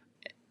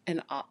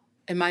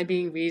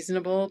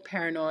reasonable,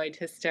 paranoid,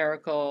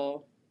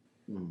 hysterical,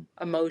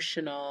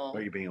 emotional?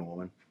 Are you being a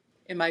woman?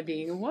 Am I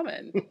being a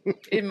woman?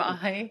 Am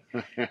I?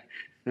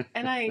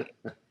 And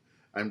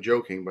I'm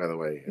joking, by the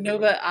way. No,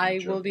 but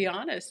I will be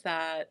honest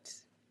that,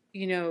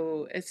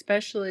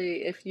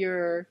 especially if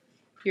you're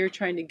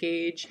trying to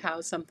gauge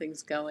how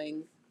something's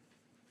going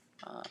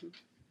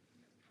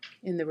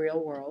in the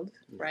real world,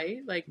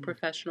 right? Like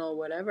professional,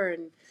 whatever.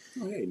 And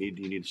you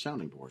need a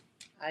sounding board.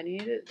 I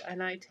need it,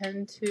 and I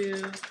tend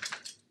to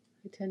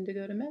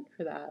go to men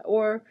for that,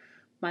 or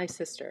my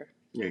sister.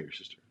 Yeah, your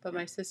sister. But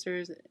my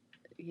sister's, an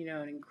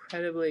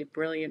incredibly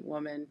brilliant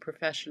woman,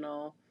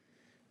 professional,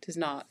 does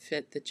not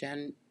fit the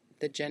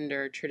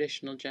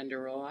traditional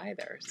gender role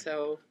either.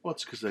 So. Well,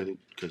 it's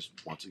because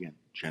once again,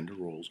 gender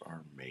roles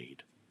are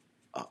made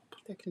up.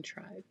 They're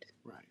contrived.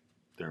 Right.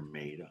 They're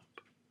made up.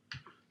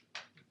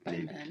 By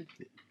men.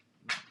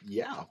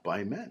 Yeah,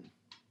 by men.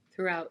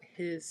 Throughout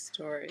his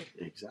story.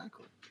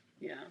 Exactly.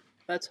 Yeah.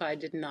 That's why I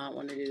did not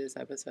want to do this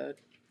episode.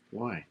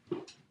 Why?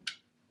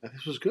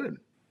 This was good.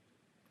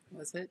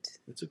 Was it?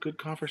 It's a good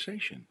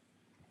conversation.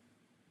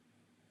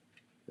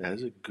 That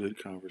is a good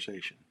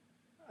conversation.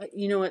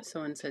 You know what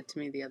someone said to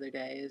me the other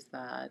day is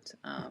that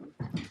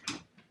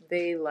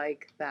they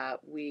like that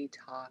we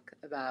talk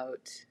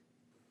about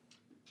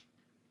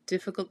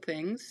difficult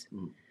things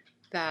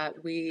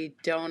that we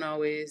don't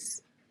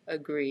always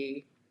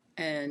agree,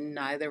 and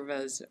neither of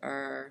us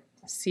are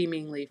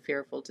seemingly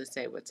fearful to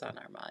say what's on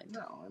our mind.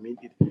 No, I mean...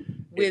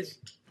 With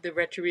the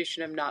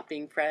retribution of not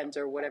being friends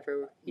or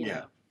whatever, you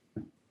know.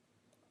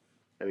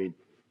 I mean,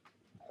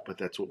 but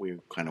that's what we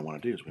kind of want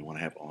to do, is we want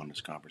to have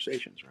honest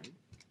conversations, right?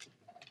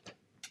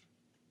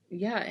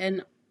 Yeah,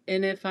 and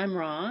if I'm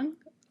wrong,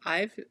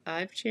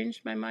 I've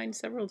changed my mind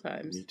several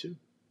times. Me too.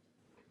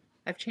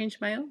 I've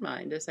changed my own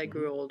mind as I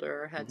grew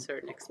older or had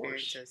certain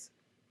experiences.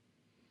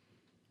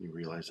 You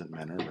realize that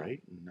men are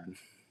right, and then...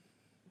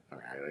 All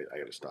right, I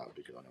got to stop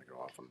because I'm going to go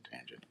off on a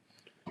tangent.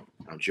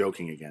 I'm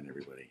joking again,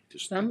 everybody.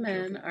 Some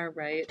men are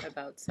right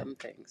about some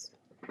things.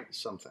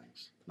 Some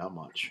things, not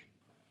much.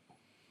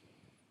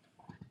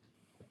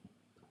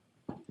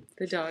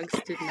 The dogs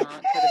did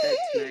not go to bed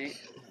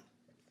tonight.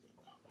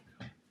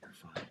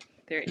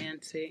 They're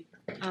antsy.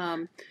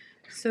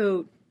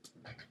 So,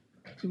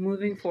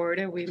 moving forward,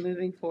 are we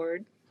moving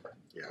forward?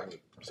 Yeah, I would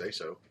say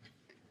so.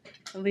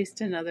 At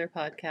least another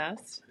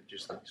podcast.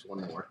 Just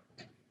one more.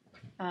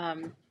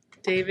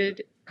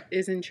 David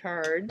is in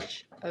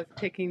charge of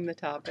picking the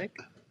topic.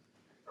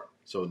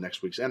 So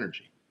next week's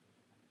energy.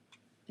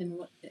 And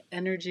what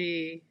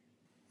energy?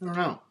 I don't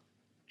know.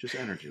 Just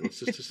energy. Let's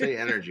just say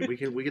energy. We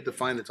can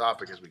define the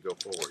topic as we go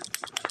forward.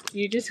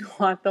 You just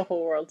want the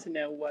whole world to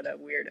know what a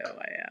weirdo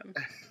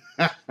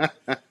I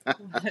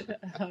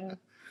am.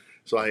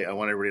 So I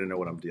want everybody to know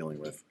what I'm dealing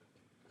with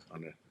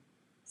on a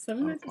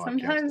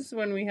Sometimes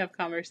when we have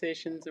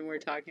conversations and we're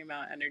talking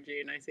about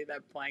energy and I see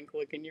that blank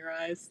look in your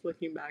eyes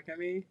looking back at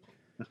me.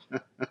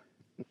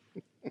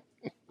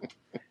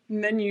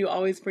 And then you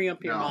always bring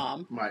up your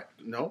mom.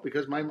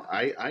 Because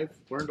I've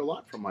learned a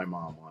lot from my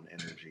mom on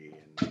energy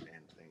and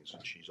things,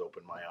 and she's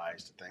opened my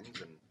eyes to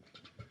things. And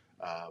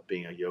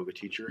being a yoga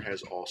teacher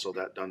has also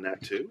done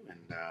that too.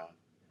 And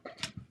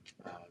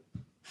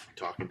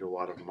talking to a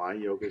lot of my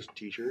yoga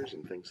teachers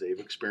and things they've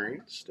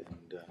experienced,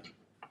 and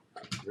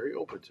very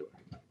open to it.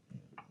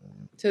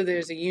 So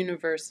there's a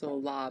universal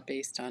law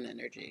based on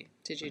energy.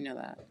 Did you know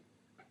that?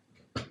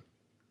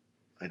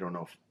 I don't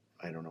know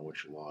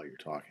which law you're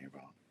talking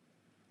about.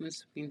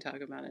 We can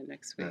talk about it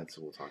next week.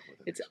 So we'll talk about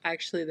that. It's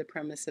actually the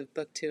premise of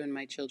book 2 in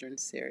my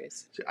children's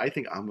series. See, I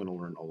think I'm going to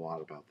learn a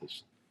lot about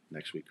this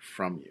next week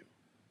from you.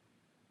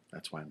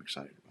 That's why I'm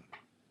excited about it.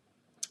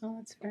 Oh,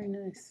 that's very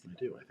nice. I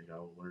do. I think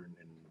I'll learn,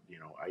 and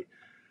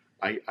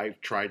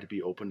I've tried to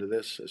be open to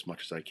this as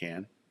much as I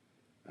can,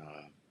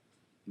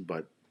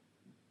 but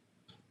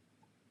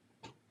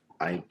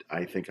I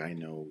think I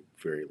know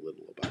very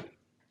little about it.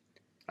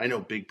 I know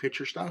big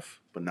picture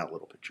stuff, but not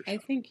little picture stuff. I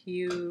think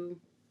you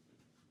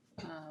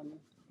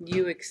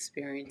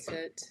experience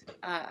it.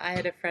 I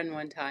had a friend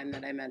one time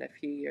that I met a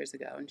few years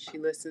ago, and she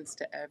listens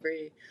to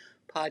every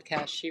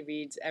podcast. She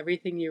reads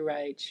everything you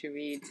write. She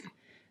reads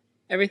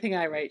everything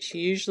I write. She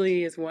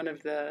usually is one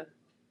of the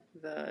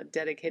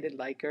dedicated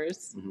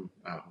likers. Mm-hmm.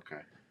 Oh,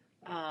 okay.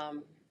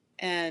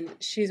 And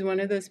she's one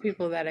of those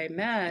people that I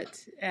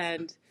met,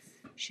 and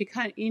she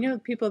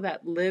people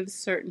that live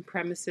certain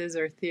premises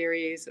or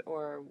theories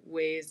or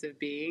ways of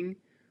being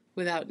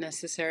without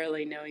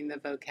necessarily knowing the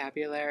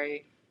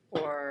vocabulary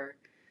or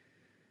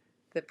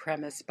the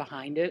premise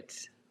behind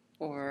it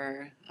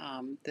or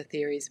the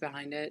theories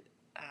behind it.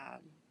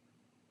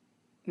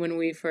 When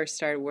we first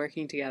started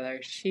working together,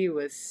 she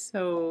was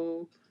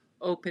so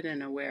open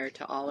and aware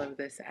to all of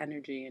this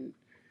energy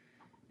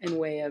and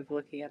way of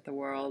looking at the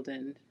world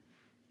and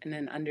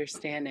an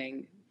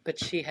understanding, but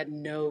she had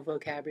no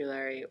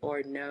vocabulary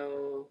or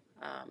no.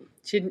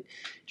 She didn't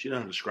know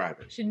how to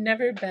describe it. She'd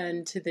never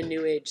been to the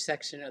New Age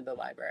section of the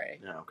library.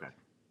 Yeah, okay.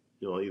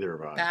 Well, either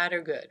of us. Bad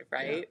or good,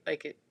 right? Yeah.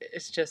 Like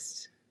it's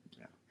just.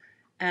 Yeah.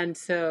 And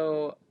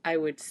so I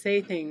would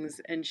say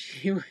things, and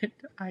she would.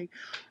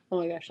 Oh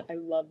my gosh, I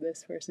love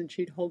this person.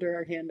 She'd hold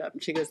her hand up,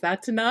 and she goes,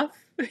 "That's enough.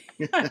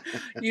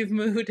 You've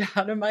moved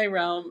out of my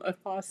realm of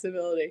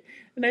possibility."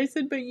 And I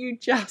said, "But you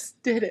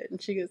just did it."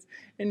 And she goes,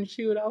 and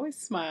she would always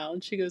smile,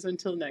 and she goes,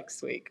 "Until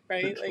next week,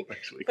 right?" Until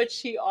next week. But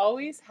she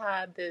always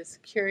had this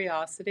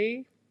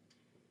curiosity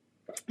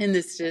and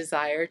this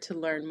desire to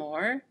learn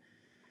more.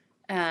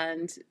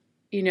 And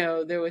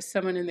there was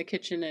someone in the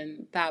kitchen,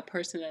 and that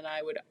person and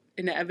I would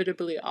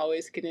inevitably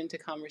always get into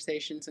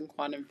conversations in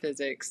quantum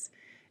physics.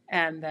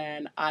 And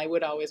then I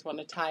would always want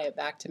to tie it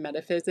back to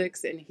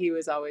metaphysics, and he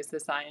was always the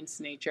science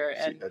nature.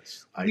 And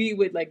we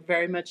would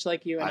very much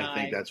like you and I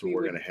think that's where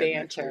we're going to head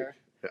next week.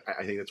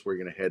 I think that's where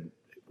we're going to head.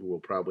 We'll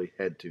probably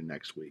head to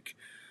next week,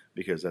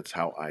 because that's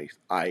how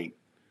I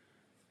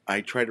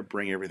try to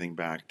bring everything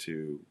back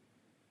to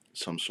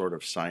some sort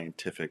of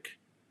scientific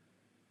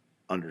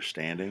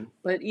understanding.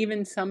 But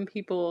even some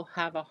people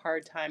have a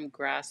hard time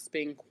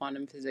grasping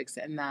quantum physics,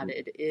 and that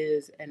it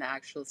is an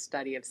actual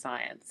study of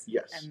science.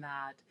 Yes. And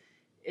that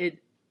it,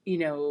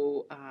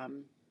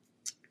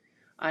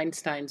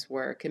 Einstein's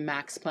work and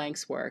Max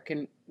Planck's work,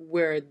 and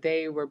where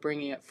they were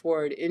bringing it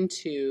forward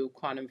into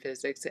quantum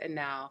physics, and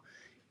now,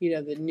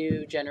 the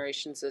new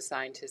generations of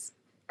scientists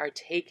are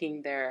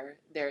taking their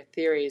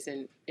theories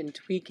and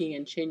tweaking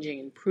and changing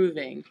and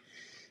proving.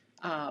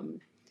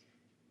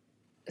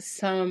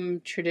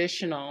 Some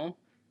traditional,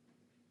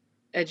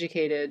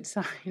 educated,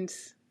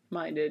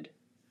 science-minded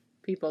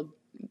people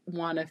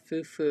want to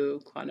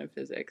foo-foo quantum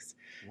physics.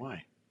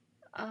 Why?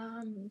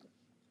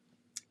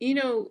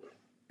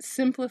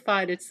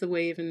 Simplified, it's the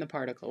wave and the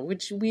particle,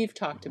 which we've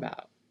talked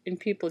about, and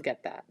people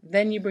get that.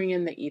 Then you bring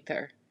in the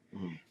ether,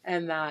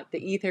 and that the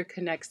ether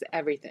connects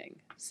everything.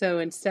 So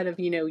instead of,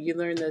 you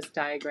learn those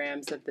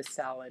diagrams of the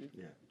cell in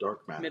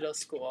dark matter. Middle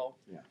school.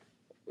 Yeah.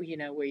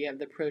 Where you have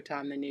the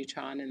proton, the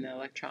neutron, and the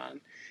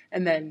electron.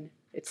 And then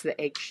it's the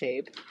egg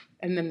shape.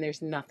 And then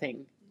there's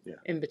nothing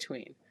in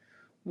between.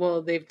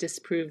 Well, they've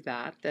disproved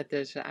that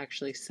there's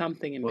actually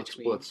something in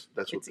between.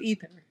 It's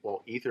ether.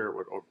 Well, ether,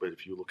 but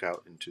if you look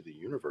out into the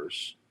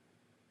universe,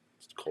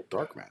 it's called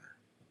dark matter.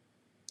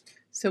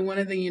 So one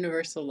of the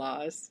universal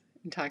laws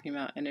in talking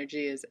about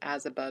energy is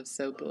as above,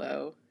 so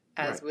below,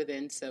 as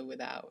within, so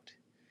without.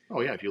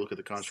 Oh, yeah. If you look at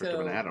the construct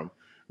of an atom,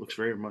 it looks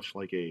very much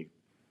like a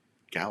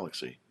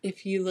galaxy.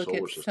 If you look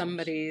at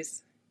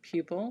somebody's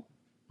pupil,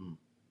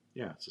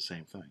 it's the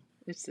same thing.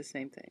 It's the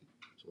same thing.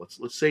 So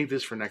let's save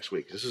this for next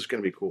week. This is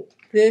going to be cool.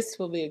 This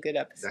will be a good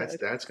episode.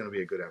 That's going to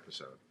be a good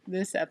episode.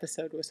 This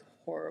episode was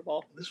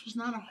horrible. This was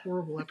not a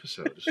horrible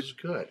episode. This was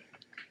good.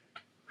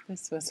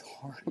 This was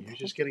horrible. You're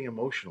just getting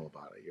emotional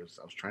about it. I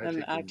was trying to.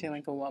 I'm acting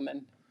like a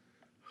woman.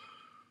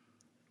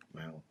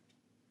 Well,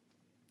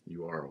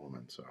 you are a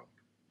woman, so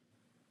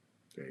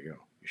there you go.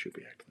 You should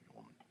be acting like a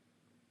woman.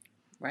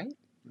 Right?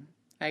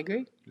 I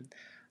agree.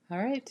 All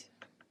right.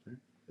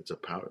 It's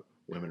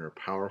women are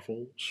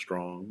powerful,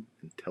 strong,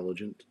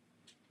 intelligent.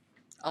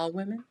 All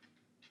women?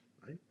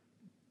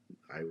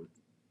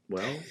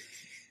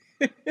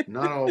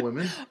 Not all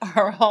women.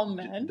 Are all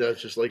men?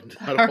 That's just like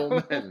not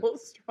all men.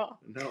 Strong.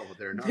 No,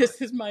 they're not.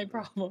 This is my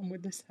problem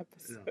with this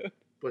episode. No.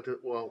 But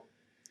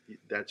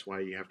that's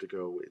why you have to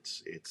go.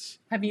 It's.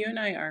 Have you and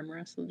I arm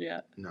wrestled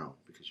yet? No,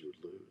 because you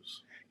would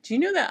lose. Do you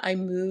know that I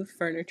move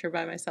furniture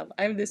by myself?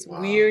 I have this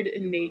weird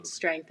innate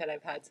strength that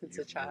I've had since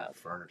a child.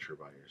 Furniture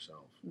by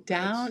yourself.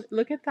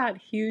 Look at that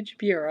huge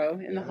bureau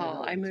in the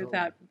hall. I moved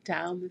that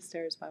down the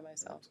stairs by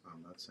myself.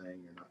 I'm not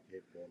saying you're not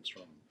capable and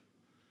strong.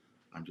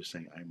 I'm just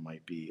saying I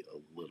might be a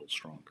little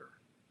stronger.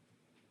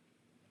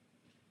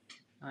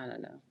 I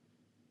don't know.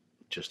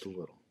 Just a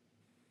little.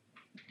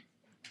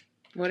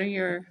 What are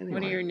your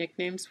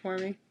nicknames for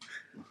me?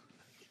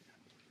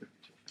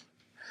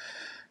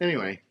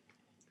 Anyway,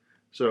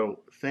 so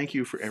thank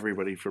you for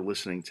everybody for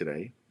listening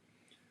today.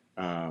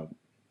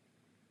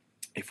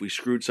 If we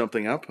screwed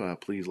something up,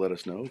 please let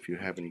us know. If you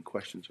have any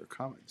questions or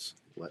comments,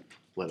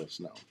 let us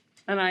know.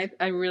 And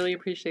I really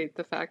appreciate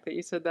the fact that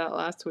you said that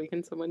last week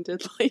and someone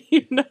did let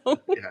you know.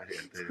 Yeah,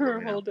 for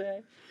a whole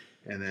day.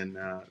 And then,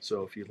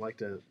 so if you'd like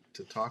to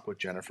talk with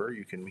Jennifer,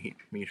 you can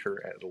meet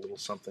her at a Little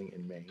Something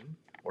in Maine,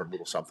 or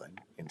Little Something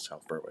in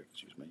South Berwick,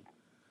 excuse me.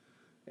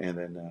 And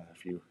then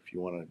if you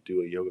want to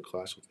do a yoga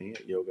class with me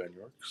at Yoga in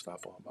York,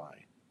 stop on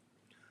by.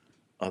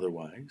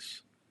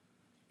 Otherwise,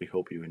 we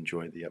hope you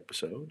enjoyed the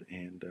episode,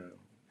 and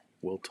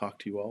we'll talk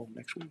to you all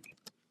next week.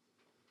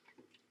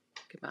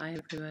 Goodbye,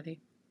 everybody.